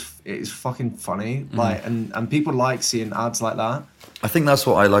video because it's fucking funny. Like, and people like seeing ads like that. I think that's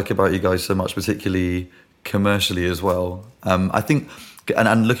what I like about you guys so much, particularly commercially as well. I think,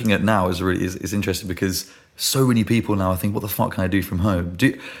 and looking at now is interesting because so many people now, I think, what the fuck can I do from home?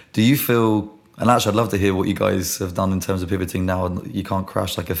 Do you feel? And actually, I'd love to hear what you guys have done in terms of pivoting now. And you can't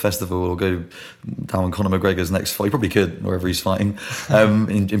crash like a festival or go down on Conor McGregor's next fight. You probably could, wherever he's fighting,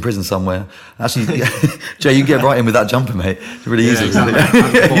 in prison somewhere. Actually, Jay, you get right in with that jumper, mate. It's really easy. Exactly.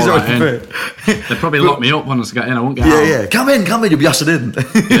 He's right they'd probably lock me up once I get in. I won't get out. Yeah. Come in. You'll be ushered in.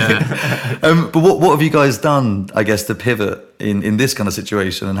 Yeah. But what have you guys done, I guess, to pivot in this kind of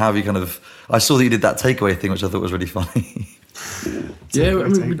situation? And how have you kind of? I saw that you did that takeaway thing, which I thought was really funny. Yeah, I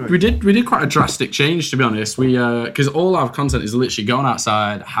mean, we did quite a drastic change, to be honest. We because all our content is literally going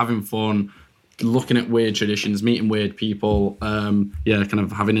outside, having fun, looking at weird traditions, meeting weird people, kind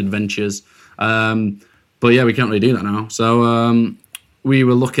of having adventures. But yeah, we can't really do that now. So we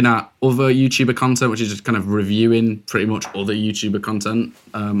were looking at other YouTuber content, which is just kind of reviewing pretty much other YouTuber content.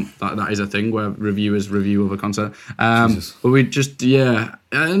 That is a thing where reviewers review other content. But we just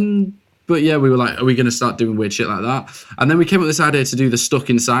But yeah, we were like, are we going to start doing weird shit like that? And then we came up with this idea to do the Stuck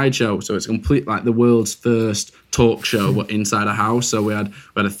Inside show. So it's complete like the world's first talk show, but inside a house. So we had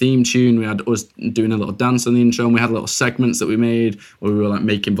a theme tune, we had us doing a little dance on the intro, and we had little segments that we made where we were like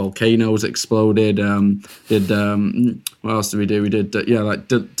making volcanoes exploded. What else did we do? We did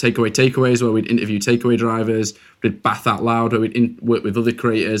takeaways where we'd interview takeaway drivers. We did Bath Out Loud where we'd work with other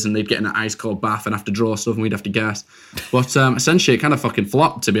creators and they'd get in an ice cold bath and have to draw stuff and we'd have to guess. But essentially it kind of fucking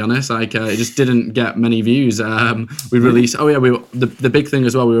flopped, to be honest. Like it just didn't get many views. We released. The big thing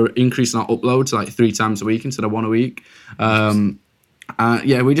as well. We were increasing our uploads to like 3 times a week instead of 1 a week.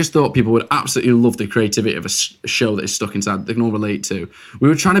 We just thought people would absolutely love the creativity of a show that is stuck inside they can all relate to. We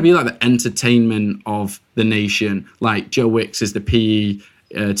were trying to be like the entertainment of the nation. Like Joe Wicks is the PE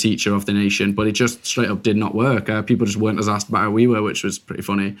teacher of the nation, but it just straight up did not work. People just weren't as asked about how we were, which was pretty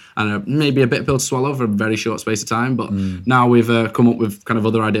funny. And maybe a bit of pill to swallow for a very short space of time. But now we've come up with kind of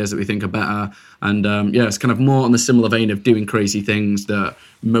other ideas that we think are better. And it's kind of more on the similar vein of doing crazy things that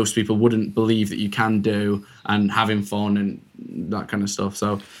most people wouldn't believe that you can do and having fun and that kind of stuff.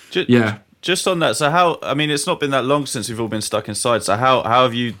 So, Just on that, so how, I mean, it's not been that long since we've all been stuck inside. So how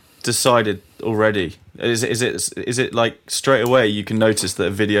have you decided already? Is it like straight away you can notice that a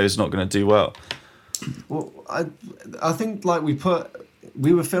video is not going to do well? Well, I think like we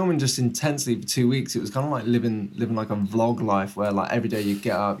were filming just intensely for 2 weeks. It was kind of like living like a vlog life where like every day you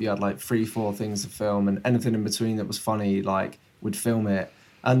get up, you had like 3-4 things to film, and anything in between that was funny, like we'd film it.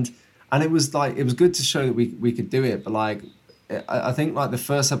 And it was like, it was good to show that we could do it, but like I think like the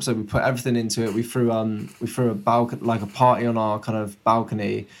first episode we put everything into it. We threw a balcony, like a party on our kind of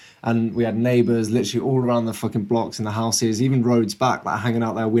balcony, and we had neighbours literally all around the fucking blocks and the houses, even roads back, like hanging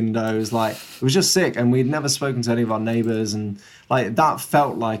out their windows. Like it was just sick, and we'd never spoken to any of our neighbours, and like that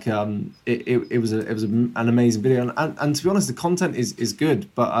felt like it was an amazing video. And to be honest, the content is good,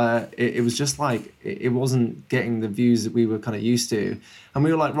 but it was just like it wasn't getting the views that we were kind of used to. And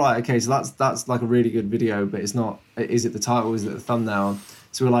we were like, right, okay, so that's like a really good video, but it's not. Is it the title? Is it the thumbnail?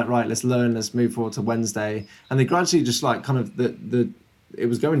 So we're like, right, let's move forward to Wednesday. And they gradually just like kind of it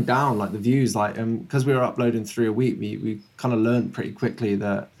was going down, like the views, like because we were uploading 3 a week, we kind of learned pretty quickly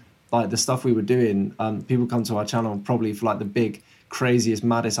that like the stuff we were doing, people come to our channel probably for like the big, craziest,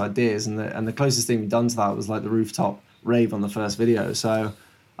 maddest ideas, and the closest thing we've done to that was like the rooftop rave on the first video. So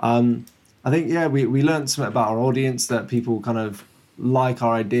I think we learned something about our audience, that people kind of like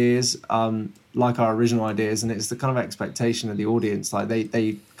our ideas, like our original ideas, and it's the kind of expectation of the audience, like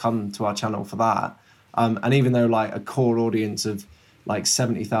they come to our channel for that, and even though like a core audience of like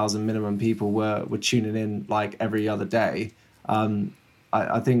 70,000 minimum people were tuning in like every other day,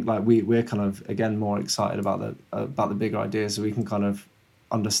 I think like we're kind of again more excited about the bigger ideas, so we can kind of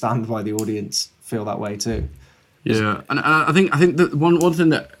understand why the audience feel that way too. Yeah, and I think that one thing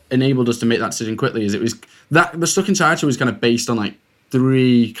that enabled us to make that decision quickly is it was that the Stuck Inside show was kind of based on like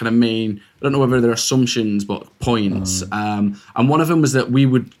 3 kind of main I don't know whether they're assumptions, but points. And one of them was that we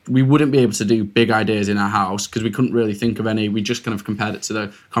wouldn't be able to do big ideas in our house because we couldn't really think of any. We just kind of compared it to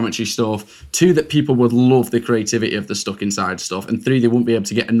the commentary stuff. 2, that people would love the creativity of the stuck inside stuff, and 3, they wouldn't be able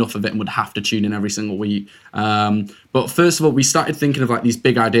to get enough of it and would have to tune in every single week. But first of all, we started thinking of like these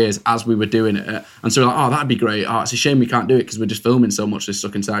big ideas as we were doing it, and so we're like, oh, that'd be great. Oh, it's a shame we can't do it because we're just filming so much this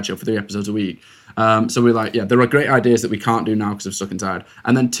Stuck Inside show for 3 episodes a week. So we're like, yeah, there are great ideas that we can't do now because of Stuck Inside.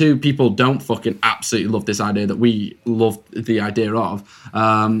 And then 2, people don't fucking absolutely love this idea that we love the idea of.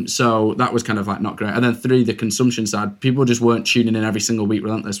 So that was kind of like not great. And then 3, the consumption side, people just weren't tuning in every single week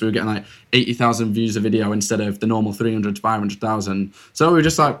relentless. We were getting like 80,000 views a video instead of the normal 300 to 500,000. So we were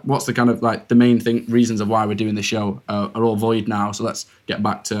just like, what's the kind of like the main reasons of why we're doing this show are all void now. So let's get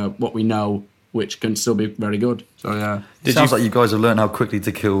back to what we know, which can still be very good. So yeah, It sounds like you guys have learned how quickly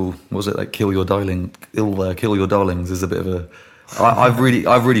to kill. What was it like? Kill your darlings is a bit of a. I've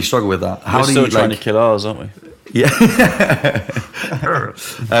really struggled with that. We're still trying to kill ours, aren't we? Yeah.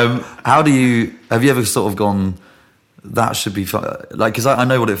 How do you? Have you ever sort of gone? That should be fun. Like, because I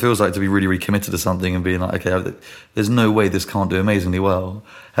know what it feels like to be really, really committed to something and being like, okay, there's no way this can't do amazingly well.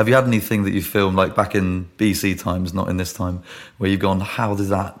 Have you had anything that you filmed like back in BC times, not in this time, where you've gone, how's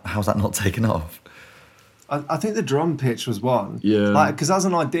that not taken off? I think the drum pitch was one. Yeah. Like, because as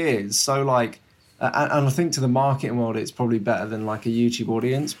an idea, it's so like, and I think to the marketing world, it's probably better than like a YouTube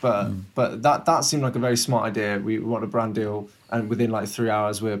audience. But that seemed like a very smart idea. We want a brand deal, and within like 3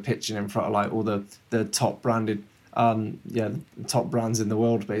 hours, we were pitching in front of like all the top branded, the top brands in the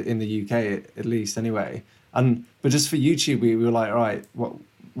world, in the UK at least anyway. But just for YouTube, we were like, all right,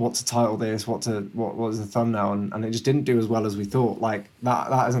 what to title this? What was the thumbnail? And it just didn't do as well as we thought. Like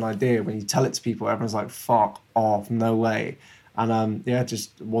that is an idea. When you tell it to people, everyone's like, fuck off, no way. And it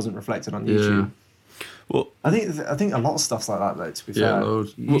just wasn't reflected on YouTube. Yeah. Well, I think a lot of stuff's like that though. To be fair,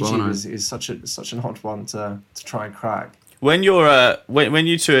 loads. YouTube is such an odd one to try and crack. when you're when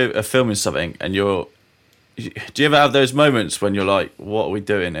you two are filming something and do you ever have those moments when you're like, what are we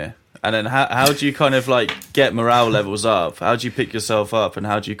doing here? And then how do you kind of like get morale levels up? How do you pick yourself up and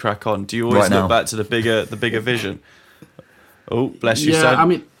how do you crack on? Do you always look back to the bigger vision? Oh, bless you, son. I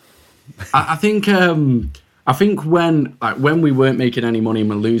mean, I think when we weren't making any money and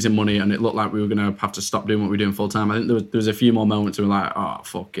we're losing money and it looked like we were gonna have to stop doing what we were doing full time, I think there was a few more moments where we were like, oh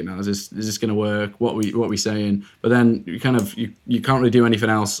fucking hell, is this gonna work? What we saying? But then you kind of you can't really do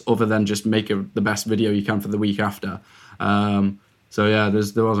anything else other than just make the best video you can for the week after. So yeah,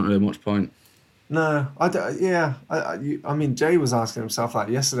 there wasn't really much point. No, I mean, Jay was asking himself that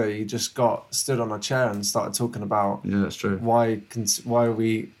yesterday. He just stood on a chair and started talking about that's true. Why are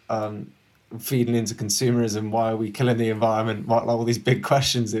we feeding into consumerism? Why are we killing the environment? Like all these big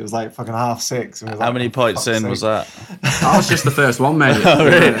questions. It was like fucking 6:30. And how many pints in was that? That was just the first one, mate. Oh,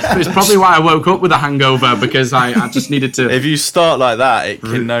 really? It's probably why I woke up with a hangover, because I just needed to. If you start like that, it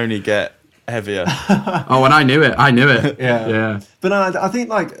can only get heavier. Oh, and I knew it. Yeah. But no, I think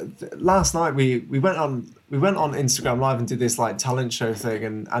like last night we went on Instagram Live and did this like talent show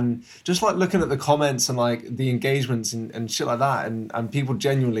thing, and just like looking at the comments and like the engagements and shit like that, and people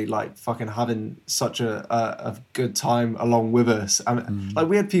genuinely like fucking having such a good time along with us. And like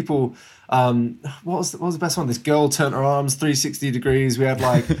we had people. What was the best one? This girl turned her arms 360 degrees. We had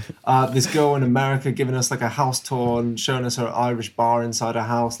like this girl in America giving us like a house tour and showing us her Irish bar inside her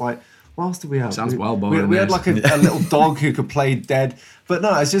house. Like, what else did we have? Sounds well boring. We had like a little dog who could play dead. But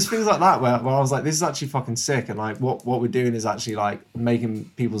no, it's just things like that where I was like, this is actually fucking sick. And like what we're doing is actually like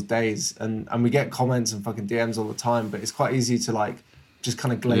making people's days. And we get comments and fucking DMs all the time, but it's quite easy to like just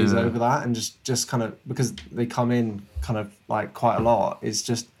kind of glaze over that and just kind of, because they come in kind of like quite a lot. It's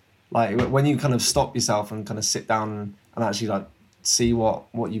just like when you kind of stop yourself and kind of sit down and actually like see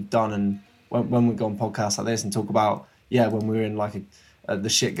what you've done. And when we go on podcasts like this and talk about, when we were in like the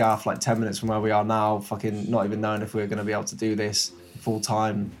shit gaff like 10 minutes from where we are now, fucking not even knowing if we were going to be able to do this full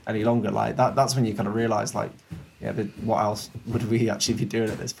time any longer, like that's when you kind of realize like, what else would we actually be doing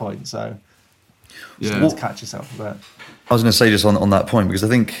at this point? So just need to catch yourself a bit. I was going to say just on that point, because I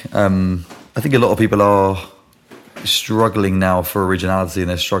think a lot of people are struggling now for originality, and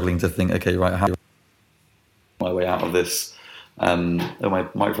they're struggling to think, okay, right, how do I my way out of this? My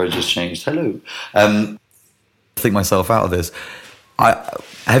microphone just changed. Hello. Think myself out of this.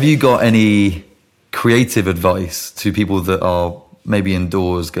 Have you got any creative advice to people that are maybe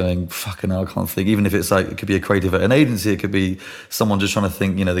indoors going, fucking hell, I can't think, even if it's like, it could be a creative at an agency, it could be someone just trying to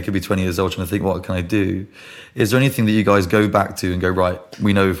think, they could be 20 years old trying to think, what can I do? Is there anything that you guys go back to and go, right,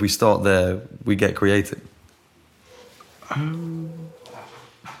 we know if we start there, we get creative?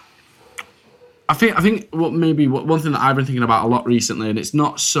 I think one thing that I've been thinking about a lot recently, and it's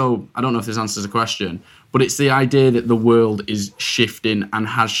not so, I don't know if this answers a question, but it's the idea that the world is shifting and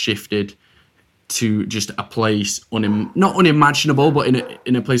has shifted to just a place not unimaginable, but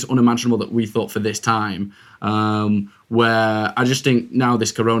in a place unimaginable that we thought for this time, where I just think now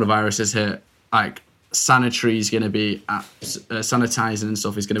this coronavirus has hit, like, sanitary is going to be sanitizing and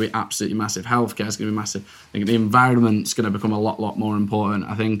stuff is going to be absolutely massive. Healthcare is going to be massive. I think the environment's going to become a lot more important.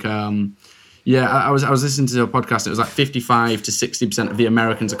 I think I was listening to a podcast and it was like 55 to 60% of the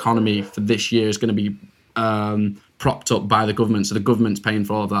Americans' economy for this year is going to be propped up by the government, so the government's paying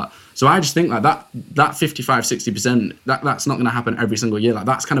for all of that. So I just think like that 55, 60%, that's not going to happen every single year. Like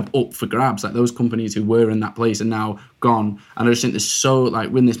that's kind of up for grabs. Like those companies who were in that place are now gone. And I just think there's so, like,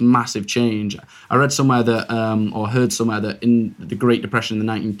 when this massive change, I read somewhere that, or heard somewhere that in the Great Depression in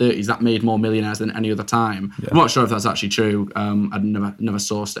the 1930s, that made more millionaires than any other time. Yeah. I'm not sure if that's actually true. I'd never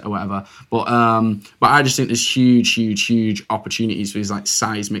sourced it or whatever. But I just think there's huge opportunities for these like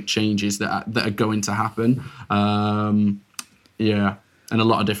seismic changes that are going to happen. In a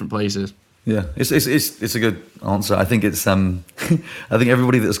lot of different places. Yeah, it's a good answer. I think it's I think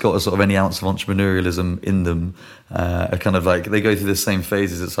everybody that's got a sort of any ounce of entrepreneurialism in them are kind of like, they go through the same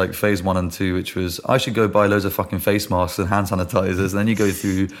phases. It's like phase 1 and 2, which was I should go buy loads of fucking face masks and hand sanitizers, and then you go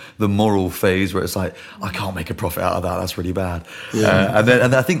through the moral phase where it's like, I can't make a profit out of that. That's really bad. Yeah.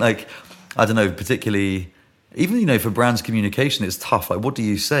 And I think, like, I don't know, particularly, even, you know, for brands communication, it's tough. Like, what do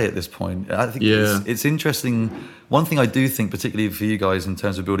you say at this point? I think it's interesting. One thing I do think, particularly for you guys in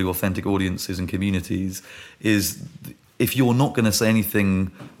terms of building authentic audiences and communities, is if you're not going to say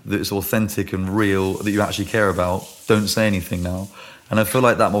anything that's authentic and real that you actually care about, don't say anything now. And I feel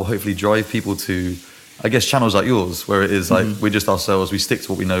like that will hopefully drive people to, I guess, channels like yours, where it is like, we're just ourselves, we stick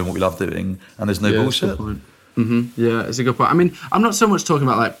to what we know and what we love doing, and there's no bullshit. Yeah, it's a good point. I mean, I'm not so much talking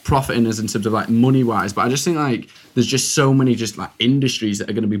about like profiting as in terms of like money wise, but I just think like there's just so many just like industries that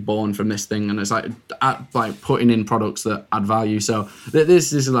are going to be born from this thing, and it's like putting in products that add value. So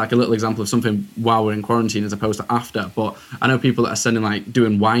this is like a little example of something while we're in quarantine as opposed to after. But I know people that are sending like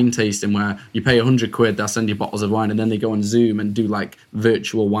doing wine tasting where you pay £100, they'll send you bottles of wine, and then they go on Zoom and do like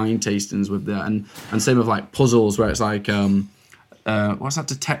virtual wine tastings with that, and same with like puzzles where it's like what's that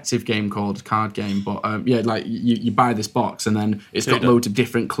detective game called? Card game, but like you buy this box and then it's got loads of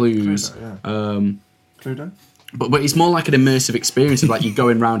different clues. Cluedo, Cluedo? But it's more like an immersive experience of like you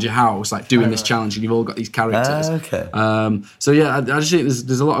going around your house, like doing this challenge, and you've all got these characters. Okay. So yeah, I just think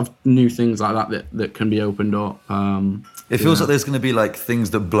there's a lot of new things like that can be opened up. It feels like there's going to be like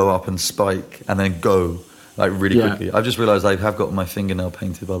things that blow up and spike and then go. Like really quickly. I've just realised I have got my fingernail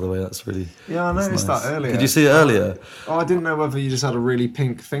painted, by the way. That's really... Yeah, I noticed that earlier. Did you see it earlier? Oh, I didn't know whether you just had a really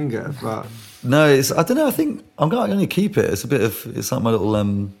pink finger, but... No, I don't know. I think I'm going to keep it. It's it's like my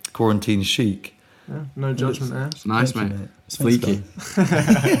little quarantine chic. Yeah, no judgment there. It's nice, mate. It's fleeky.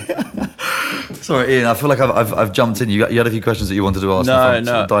 Sorry, Ian. I feel like I've jumped in. You had a few questions that you wanted to ask.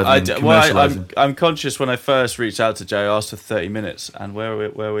 I'm conscious when I first reached out to Jay, I asked for 30 minutes, and where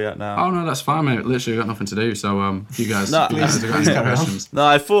are we at now? Oh no, that's fine, mate. Literally got nothing to do. So if you guys please got any questions. No,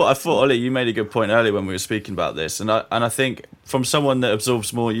 I thought Ollie, you made a good point earlier when we were speaking about this, and I think from someone that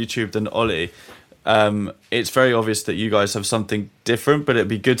absorbs more YouTube than Ollie, it's very obvious that you guys have something different. But it'd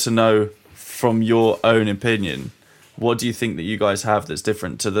be good to know from your own opinion, what do you think that you guys have that's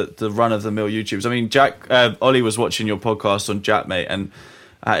different to the run-of-the-mill YouTubers? I mean, Ollie was watching your podcast on Jackmate, and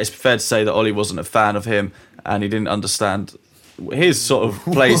it's fair to say that Ollie wasn't a fan of him, and he didn't understand his sort of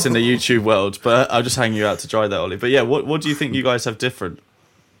place in the YouTube world. But I'll just hang you out to dry there, Ollie. But yeah, what do you think you guys have different?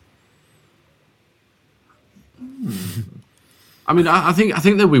 I mean, I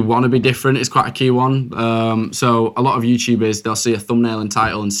think that we want to be different is quite a key one. So a lot of YouTubers, they'll see a thumbnail and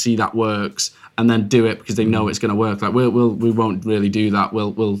title and see that works, and then do it because they know it's going to work. Like we won't really do that.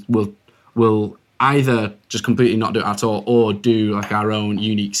 We'll either just completely not do it at all, or do like our own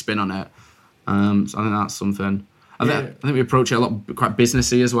unique spin on it. So I think that's something. I think we approach it a lot quite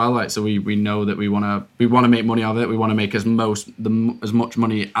businessy as well. Like, so we know that we want to make money out of it. We want to make as much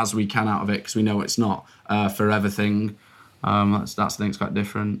money as we can out of it because we know it's not forever thing. That's I think it's quite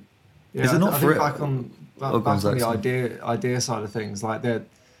different. Yeah, is it not for back on the idea side of things? Like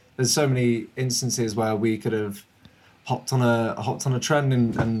there's so many instances where we could have hopped on a trend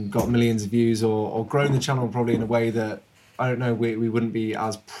and got millions of views, or grown the channel probably in a way that I don't know we wouldn't be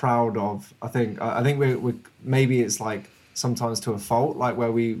as proud of. I think we maybe it's like sometimes to a fault, like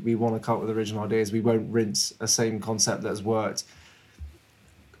where we want to come up with original ideas. We won't rinse a same concept that has worked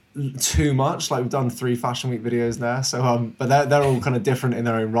too much. Like we've done 3 Fashion Week videos now, so but they're all kind of different in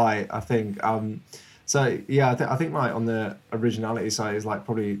their own right, I think. So yeah, I think like on the originality side is like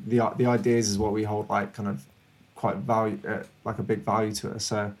probably the ideas is what we hold like kind of quite value, like a big value to us.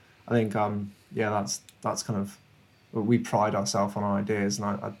 So I think that's kind of, we pride ourselves on our ideas, and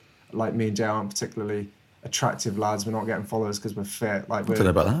I like me and Jay aren't particularly attractive lads. We're not getting followers because we're fit. Like we're, I don't know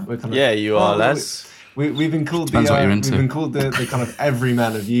about that. We're kind of, Yeah, you are, lads. We've been called Depends what you're into. we've been called the kind of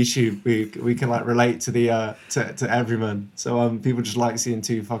everyman of YouTube. We can like relate to the to everyman. So people just like seeing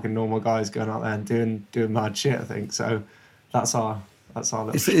two fucking normal guys going out there and doing mad shit. I think so. That's our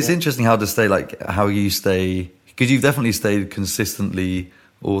little It's shit. interesting how you stay, because you've definitely stayed consistently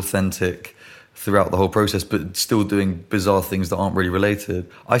authentic throughout the whole process, but still doing bizarre things that aren't really related.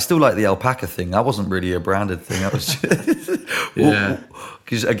 I still like the alpaca thing. That wasn't really a branded thing. That was just, Yeah.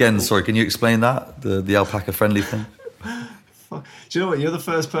 Again, sorry, can you explain that, the alpaca friendly thing? Do you know what? You're the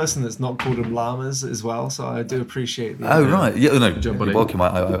first person that's not called them llamas as well. So I do appreciate the. Oh right, yeah, no, job, buddy. you're welcome.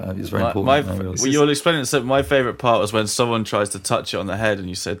 It's very important. Well, you'll explain it. So my favourite part was when someone tries to touch it on the head, and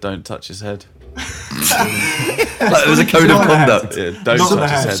you said, "Don't touch his head." Like, it was a code of conduct. Yeah, don't Not the touch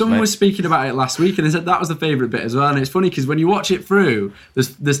his head. head, Someone mate. was speaking about it last week, and they said that was the favourite bit as well. And it's funny because when you watch it through,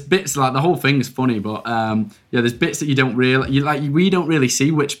 there's bits like the whole thing is funny, but there's bits that you don't really we don't really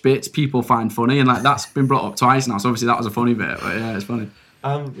see which bits people find funny, and like that's been brought up twice now. So obviously that was a funny bit, but yeah, it's funny.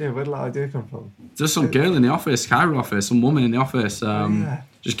 Where did that idea come from? Just some girl in the office, Cairo office, some woman in the office,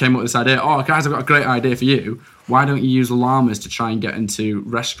 just came up with this idea. Oh, guys, I've got a great idea for you. Why don't you use llamas to try and get into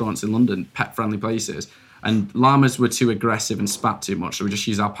restaurants in London, pet-friendly places? And llamas were too aggressive and spat too much, so we just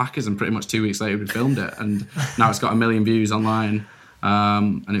used alpacas, and pretty much 2 weeks later we filmed it, and now it's got 1 million views online,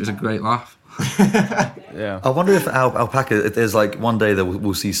 and it was a great laugh. Yeah. I wonder if alpaca, if there's like one day that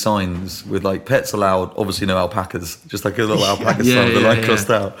we'll see signs with like pets allowed, obviously no alpacas, just like a little alpaca sign with the line crossed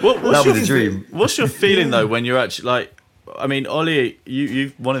out. That'd be the dream. What's your feeling though when you're actually like? I mean, Ollie,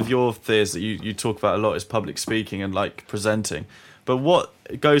 you one of your fears that you talk about a lot is public speaking and like presenting. But what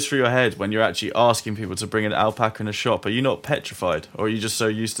goes through your head when you're actually asking people to bring an alpaca in a shop? Are you not petrified, or are you just so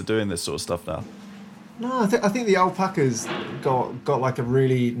used to doing this sort of stuff now? No, I think the alpacas got like a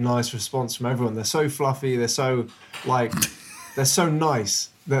really nice response from everyone. They're so fluffy. They're so nice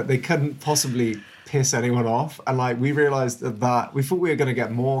that they couldn't possibly piss anyone off. And like we realised that we thought we were going to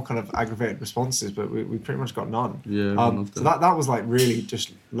get more kind of aggravated responses, but we pretty much got none. Yeah, so that was like really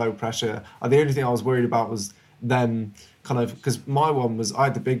just low pressure. The only thing I was worried about was them kind of, because my one was I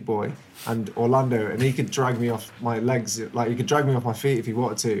had the big boy and Orlando, and he could drag me off my legs, like he could drag me off my feet if he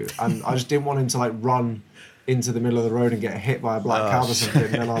wanted to, and I just didn't want him to like run into the middle of the road and get hit by a black cab or something,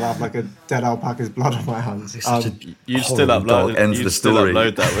 and then I'll have like a dead alpaca's blood on my hands. You'd still upload ends you'd the still story.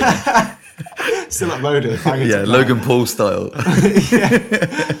 upload that, wouldn't you? Still uploaded. bang it Yeah, to Logan plan. Paul style.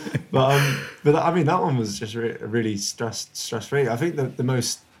 But I mean that one was just really stress free. I think the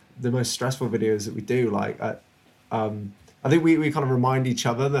most stressful videos that we do, like I think we kind of remind each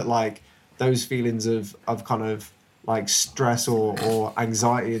other that like those feelings of kind of like stress or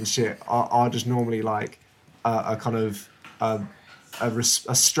anxiety and shit are just normally like a kind of a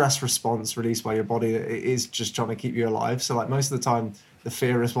stress response released by your body that it is just trying to keep you alive. So like most of the time the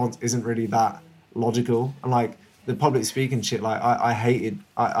fear response isn't really that logical, and like the public speaking shit, like I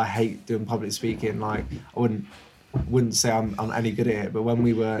hate doing public speaking. Like I wouldn't say I'm any good at it, but when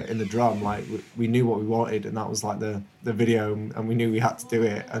we were in the drum, like we knew what we wanted, and that was like the video, and we knew we had to do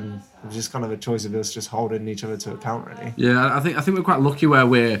it, and it was just kind of a choice of us just holding each other to account, really. Yeah, I think we're quite lucky where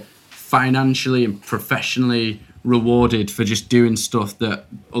we're financially and professionally rewarded for just doing stuff that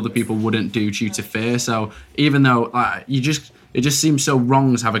other people wouldn't do due to fear. So even though it just seems so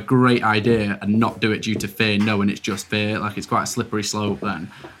wrong to have a great idea and not do it due to fear, knowing it's just fear. Like it's quite a slippery slope then.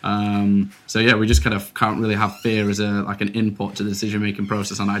 So yeah, we just kind of can't really have fear as an input to the decision making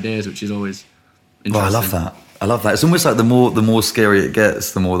process on ideas, which is always interesting. Oh, I love that. It's almost like the more scary it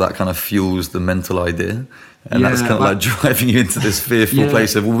gets, the more that kind of fuels the mental idea. And that's kind of like driving you into this fearful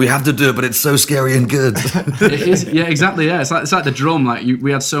place of, well, we have to do it, but it's so scary and good. It is, yeah, exactly. Yeah, it's like the drum. Like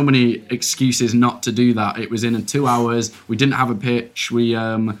we had so many excuses not to do that. It was in 2 hours. We didn't have a pitch. We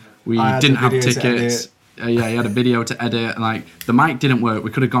didn't have tickets. Yeah, he had a video to edit, and like the mic didn't work.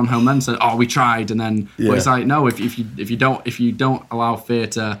 We could have gone home then and said, "Oh, we tried," and then but it's like no. If you don't allow fear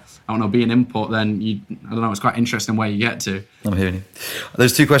to be an input, then I don't know. It's quite interesting where you get to. I'm hearing you.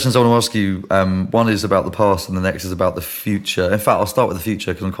 There's two questions I want to ask you. One is about the past, and the next is about the future. In fact, I'll start with the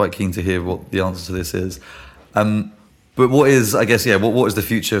future because I'm quite keen to hear what the answer to this is. But what is, I guess, what is the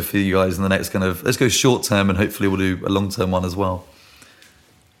future for you guys in the next kind of? Let's go short term, and hopefully we'll do a long term one as well.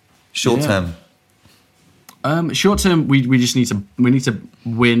 Short term. Short term, we just need to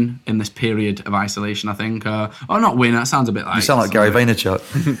win in this period of isolation. I think, or not win. That sounds a bit like You sound like Gary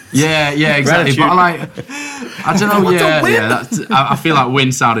Vaynerchuk. Yeah, exactly. But I don't know. Yeah. I feel like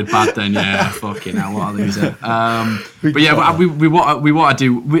win sounded bad then. Yeah, fucking hell, what a loser. But yeah, we want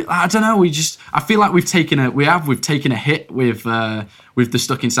to do. I don't know. I feel like we've taken a hit with the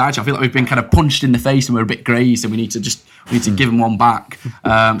Stuck Inside show. I feel like we've been kind of punched in the face and we're a bit grazed, and we need to give them one back.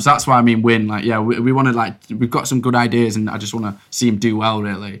 So that's why I mean win. Like, yeah, we want to we've got some good ideas, and I just want to see him do well,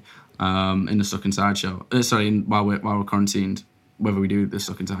 really, in the Stuck Inside show. While we're quarantined, whether we do the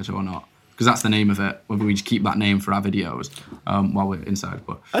Stuck Inside show or not, because that's the name of it. Whether we just keep that name for our videos while we're inside.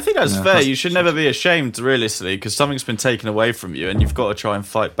 But I think that's fair. You should never be ashamed, realistically, because something's been taken away from you, and you've got to try and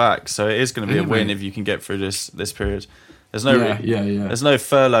fight back. So it is going to be a win if you can get through this period. There's no There's no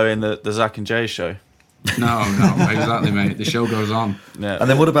furlough in the Zach and Jay show. No, exactly, mate. The show goes on. Yeah. And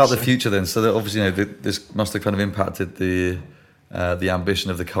then what about the future then? So that obviously, this must have kind of impacted the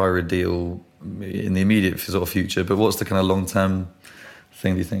ambition of the Kyra deal in the immediate sort of future. But what's the kind of long-term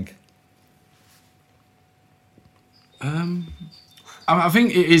thing, do you think? I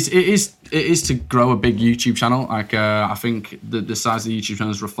think it is to grow a big YouTube channel. Like, I think the size of the YouTube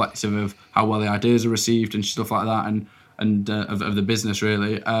channel is reflective of how well the ideas are received and stuff like that, and of the business,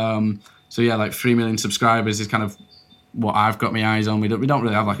 really. So yeah, like 3 million subscribers is kind of what I've got my eyes on. We don't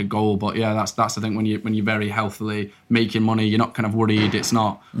really have like a goal, but yeah, that's the thing. When you're very healthily making money, you're not kind of worried. It's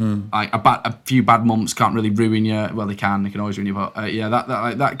not like a few bad months can't really ruin you. Well, they can always ruin you, but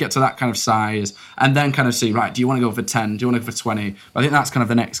that get to that kind of size, and then kind of see, right, do you want to go for 10? Do you want to go for 20? I think that's kind of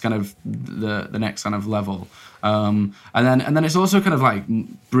the next kind of the next kind of level. And then it's also kind of like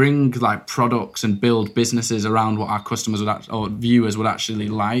bring like products and build businesses around what our customers or viewers would actually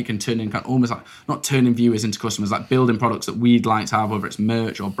like, and turning kind of almost like not turning viewers into customers, like building products that we'd like to have, whether it's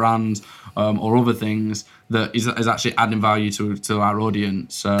merch or brands or other things that is actually adding value to our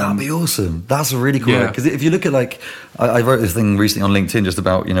audience. That'd be awesome. That's a really cool because if you look at like I wrote this thing recently on LinkedIn just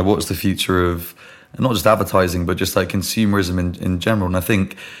about what's the future of not just advertising but just like consumerism in general, and I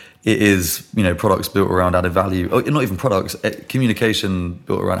think it is, products built around added value. Oh, not even products, communication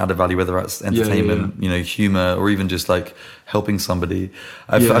built around added value, whether that's entertainment, humor, or even just like helping somebody.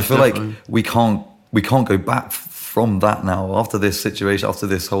 I feel like we can't go back from that now after this situation, after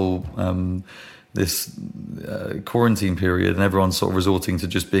this whole quarantine period, and everyone's sort of resorting to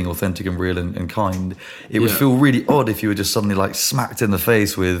just being authentic and real and kind. It would feel really odd if you were just suddenly like smacked in the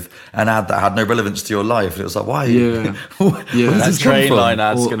face with an ad that had no relevance to your life, and it was like, why? That train line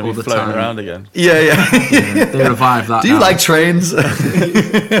ad's going to be floating around again. They revive that. Do you like trains?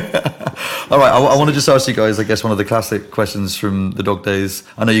 All right, I want to just ask you guys, I guess, one of the classic questions from the Dog Days.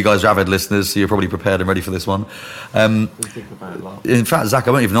 I know you guys are avid listeners, so you're probably prepared and ready for this one. Think about it a lot. In fact, Zach,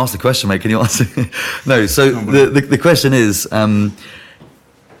 I won't even ask the question, mate. Can you answer? No. So the question is,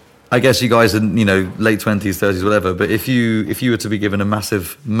 I guess you guys are late 20s, 30s, whatever. But if you were to be given a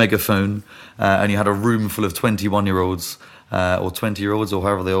massive megaphone and you had a room full of 21-year-olds or 20-year-olds or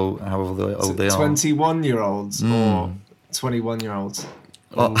however old they are, 21-year-olds or 21-year-olds.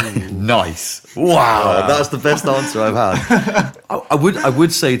 Oh, nice! Wow, that's the best answer I've had. I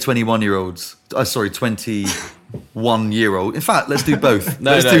would say 21-year-olds. Sorry, 21-year-old. In fact, let's do both.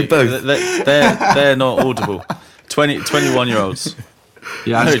 Let's do both. They're not audible. 21-year-olds.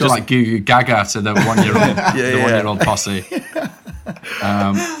 Yeah, I just got like Goo Goo Gaga to the 1-year-old, one-year-old posse.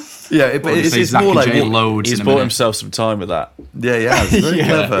 It's more like he's bought himself some time with that. Yeah, it's very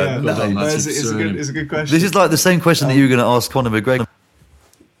clever. It's a good question. This is like the same question that you were going to ask Conor McGregor.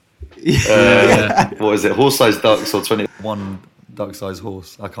 What is it? Horse-sized ducks or 21 duck-sized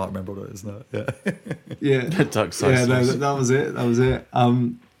horse? I can't remember what it is now. Yeah. Duck-sized horse. No, that was it.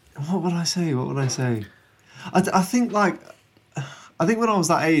 What would I say? I think when I was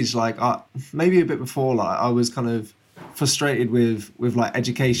that age, like maybe a bit before, like I was kind of frustrated with like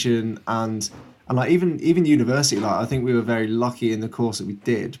education and like even university. Like I think we were very lucky in the course that we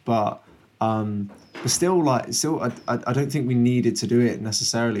did, but still I don't think we needed to do it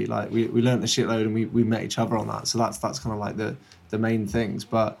necessarily. Like we learned a shitload and we met each other on that. So that's kind of like the main things.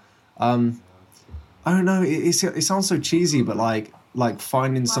 But I don't know. It sounds so cheesy, but like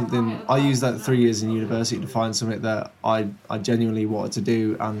finding something. I used that 3 years in university to find something that I genuinely wanted to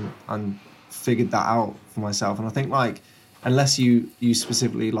do and figured that out for myself. And I think like unless you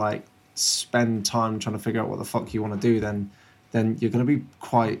specifically like spend time trying to figure out what the fuck you want to do, then you're going to be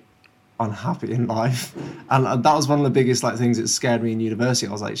quite unhappy in life. And that was one of the biggest like things that scared me in university.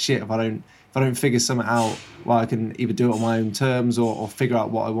 I was like, shit, if I don't figure something out where I can either do it on my own terms or figure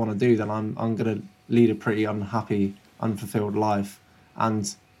out what I want to do, then I'm going to lead a pretty unhappy, unfulfilled life.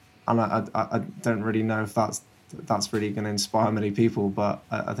 And I don't really know if that's really going to inspire many people, but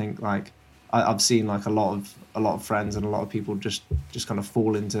I think like I've seen like a lot of friends and a lot of people just kind of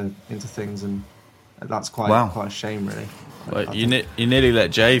fall into things, and that's quite a shame, really. Well, you nearly let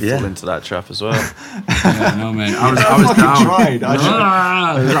Jay fall into that trap as well. Yeah, no, mate. I was down. Tried.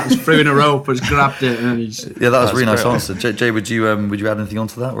 I just threw in a rope, I just grabbed it, and that was a really nice answer. Jay, would you add anything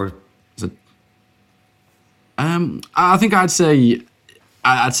onto that, or? I think I'd say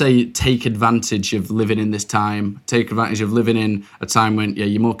take advantage of living in this time. Take advantage of living in a time when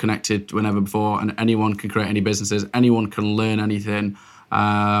you're more connected than ever before, and anyone can create any businesses, anyone can learn anything,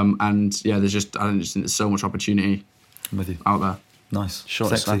 and I just think there's so much opportunity with you out there. Nice,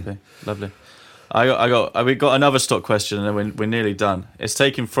 short and snappy, lovely. We got another stock question, and then we're nearly done. It's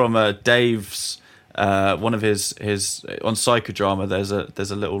taken from Dave's one of his on Psychodrama.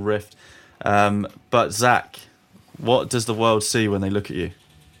 There's a little rift, but Zach, what does the world see when they look at you?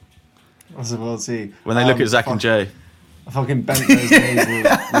 What's the world see? When they look at Zach and Jay. I fucking bent those knees with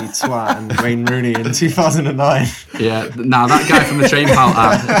twat and Wayne Rooney in 2009. Yeah, now that guy from the Train Pal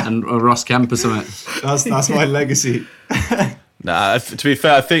ad and Ross Kemp or something. That's my legacy. Nah, to be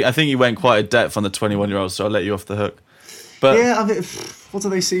fair, I think you went quite a depth on the 21-year-old, so I'll let you off the hook. But yeah, I mean, what do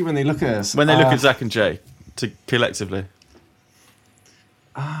they see when they look at us? When they look at Zach and Jay, collectively.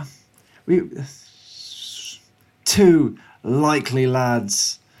 We two likely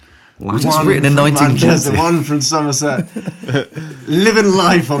lads. Was this written in 1930? One from Somerset, living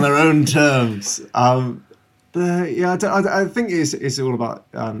life on their own terms. I think it's all about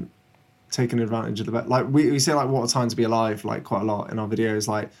taking advantage of the best. Like we say, like what a time to be alive, like quite a lot in our videos.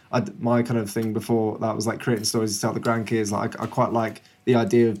 Like my kind of thing before that was like creating stories to tell the grandkids. Like I quite like the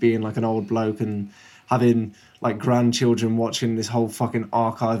idea of being like an old bloke and having like grandchildren watching this whole fucking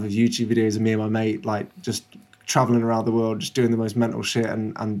archive of YouTube videos of me and my mate, like just traveling around the world, just doing the most mental shit,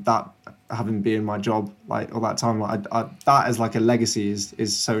 and that having been my job like all that time, like I that as like a legacy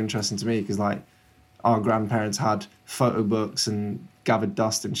is so interesting to me, because like our grandparents had photo books and gathered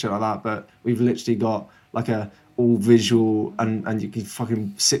dust and shit like that, but we've literally got like a all visual, and you can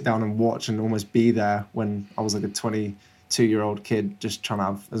fucking sit down and watch and almost be there when I was like a 22-year-old kid just trying to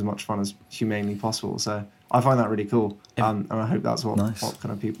have as much fun as humanely possible. So I find that really cool, and I hope that's what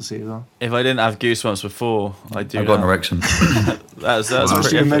kind of people see as well. If I didn't have goosebumps before, I do. I've got an erection.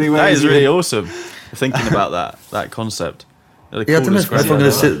 That is really awesome. Thinking about that concept. I don't know if I'm going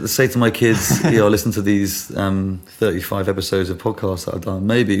to say to my kids, listen to these 35 episodes of podcasts that I've done.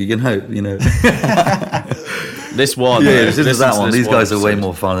 Maybe you can hope, This one, this is that one. These guys are way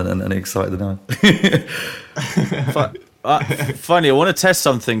more fun and excited than I. Funny, I want to test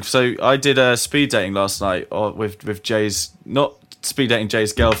something. So I did speed dating last night with Jay's, not speed dating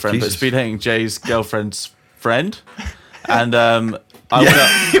Jay's girlfriend, but speed dating Jay's girlfriend's friend. And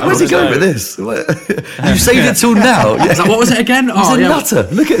where's he going with this? You saved it till now. Yeah. What was it again? He's a nutter.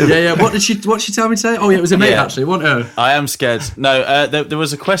 Look at him. Yeah. What did she tell me to say? Oh yeah, it was a mate actually. Wasn't her? I am scared. No, there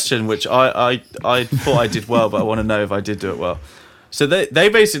was a question which I thought I did well, but I want to know if I did do it well. So they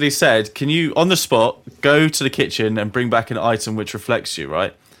basically said, can you, on the spot, go to the kitchen and bring back an item which reflects you,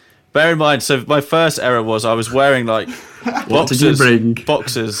 right? Bear in mind, so my first error was I was wearing like boxers.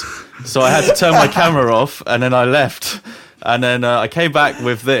 So I had to turn my camera off, and then I left. And then I came back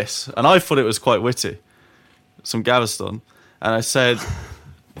with this, and I thought it was quite witty. Some Gaviscon. And I said,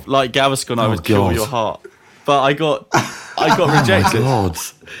 like Gaviscon, I would kill your heart. But I got rejected. Oh my God.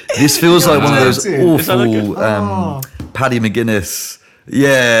 This feels like one of those awful Paddy McGuinness.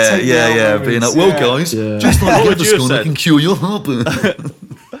 Yeah. Being like, well, guys, just like Gaviscon, I can cure your heartburn.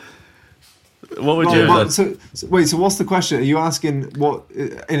 What would you have done? So what's the question? Are you asking what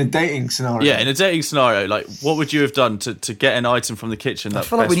in a dating scenario? Yeah, in a dating scenario, like what would you have done to get an item from the kitchen? I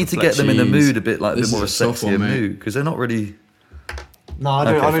feel like we need to get them in the mood a bit, like a bit more of a sexier mood, because they're not really. No, I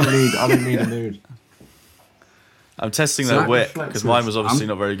don't need a mood. I'm testing their wit because mine was obviously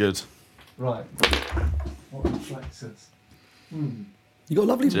not very good. Right. What reflexes? You got a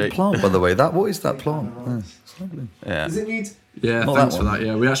lovely plant, by the way. What is that plant? It's lovely. Yeah. Does it need? Yeah, thanks for that.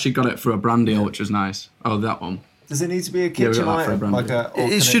 Yeah, we actually got it through a brand deal, which was nice. Oh, that one. Does it need to be a kitchen item?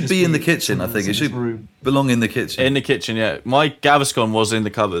 It should be in the kitchen, I think. It should belong in the kitchen. In the kitchen, yeah. My Gaviscon was in the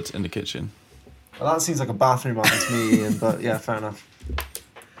cupboard in the kitchen. Well, that seems like a bathroom item to me, Ian, but yeah, fair enough.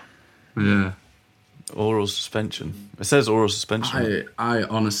 Yeah. Oral suspension. It says oral suspension. I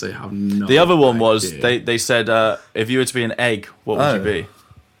honestly have no idea. The other one was, they said, if you were to be an egg, what would you be?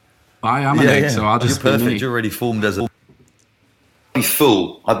 I am an egg, so I'll just be perfect. me. You're already formed as a...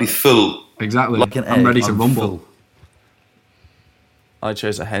 I'd be full. Exactly. Like an egg. I'm ready to rumble. Full. I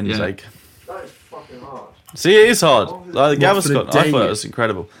chose a hen's egg. That is fucking hard. See, it is hard. Like the Gaviscon, I thought it was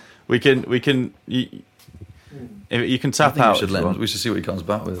incredible. We can. You can tap I out. think if you want. we should see what he comes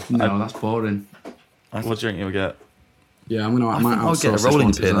back with. No, that's boring. What drink you get? Yeah, I'm gonna. I I might think I'll get outsource a rolling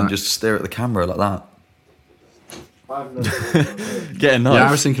this one to pin and Zach. just stare at the camera like that. Get a knife. Yeah,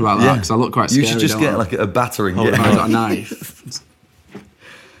 I was thinking about that because I look quite scary. You should just don't get I? like a battering. Oh, get I him. got a knife.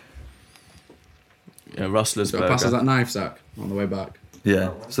 Yeah, Rustler's So I pass us burger. that knife, Zach, on the way back.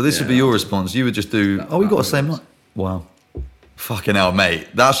 Yeah. So this would be your response. You would just do. Oh, we got the same. Wow. Fucking hell, mate.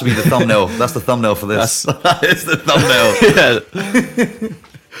 That should be the thumbnail. That's the thumbnail for this. That is the thumbnail. Yeah,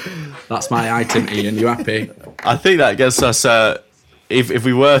 That's my item, Ian. You happy? I think that gets us. If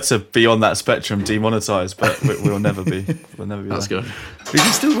we were to be on that spectrum, demonetized, but we'll never be. We'll never be. That's there. good. Is he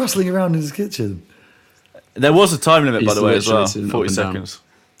still rustling around in his kitchen? There was a time limit, by He's the way, as well. literally sitting up 40 and down. seconds.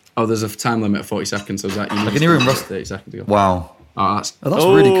 Oh, there's a time limit of 40 seconds, so Zach, you can hear him rust- 30 seconds ago. Wow. Oh, that's Oh, that's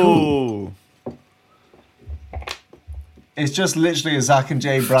really cool. Ooh. It's just literally a Zach and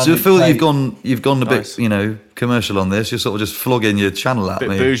Jay brand. So I feel that you've gone a Nice. bit, commercial on this. You're sort of just flogging your channel at Bit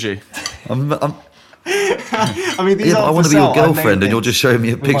me. bougie. I'm, I mean, these yeah, but aren't I want for to be your sale. I made girlfriend, and them you're just showing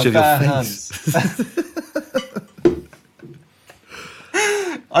me a with picture of my your bare face. hands.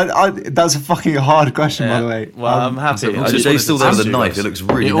 That's a fucking hard question, by the way. Well, I'm happy. So I just Jay's wanted still to there with test a you knife. guys. It looks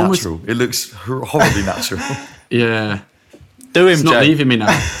really It almost- natural. It looks horribly natural. yeah. Do him, It's not Jay. leaving me now.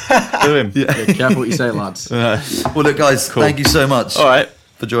 Do him. Yeah, careful what you say, lads. Well, look, guys, thank you so much All right.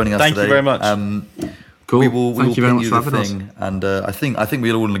 for joining us Thank you today. very much. Cool. We will Thank you very ping much you for the having us. thing, and I think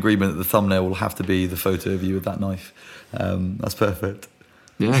we're all in agreement that the thumbnail will have to be the photo of you with that knife. That's perfect.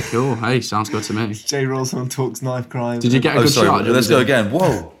 Yeah, cool. Hey, sounds good to me. Jay Rawson talks knife crime. Did you get a Oh, good sorry. shot? Let's go again.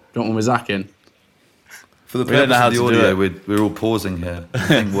 Whoa. Don't want with Zach in. For the We don't know purpose how of the to do audio, it. we're all pausing here. I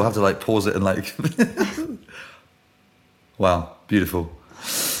think we'll have to pause it and Wow, beautiful.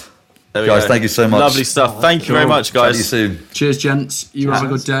 There we Guys, go. thank you so much. Lovely stuff. Thank you very much, Chat to you guys. soon. Cheers, gents. You have a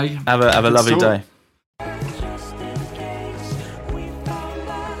good day. Have a lovely talk. day.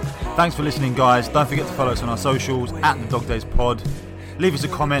 Thanks for listening, guys. Don't forget to follow us on our socials at the Dog Days Pod. Leave us a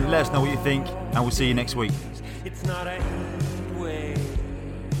comment, let us know what you think, and we'll see you next week. It's not a heat wave.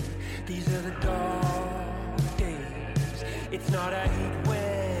 These are the dark days. It's not a heat wave.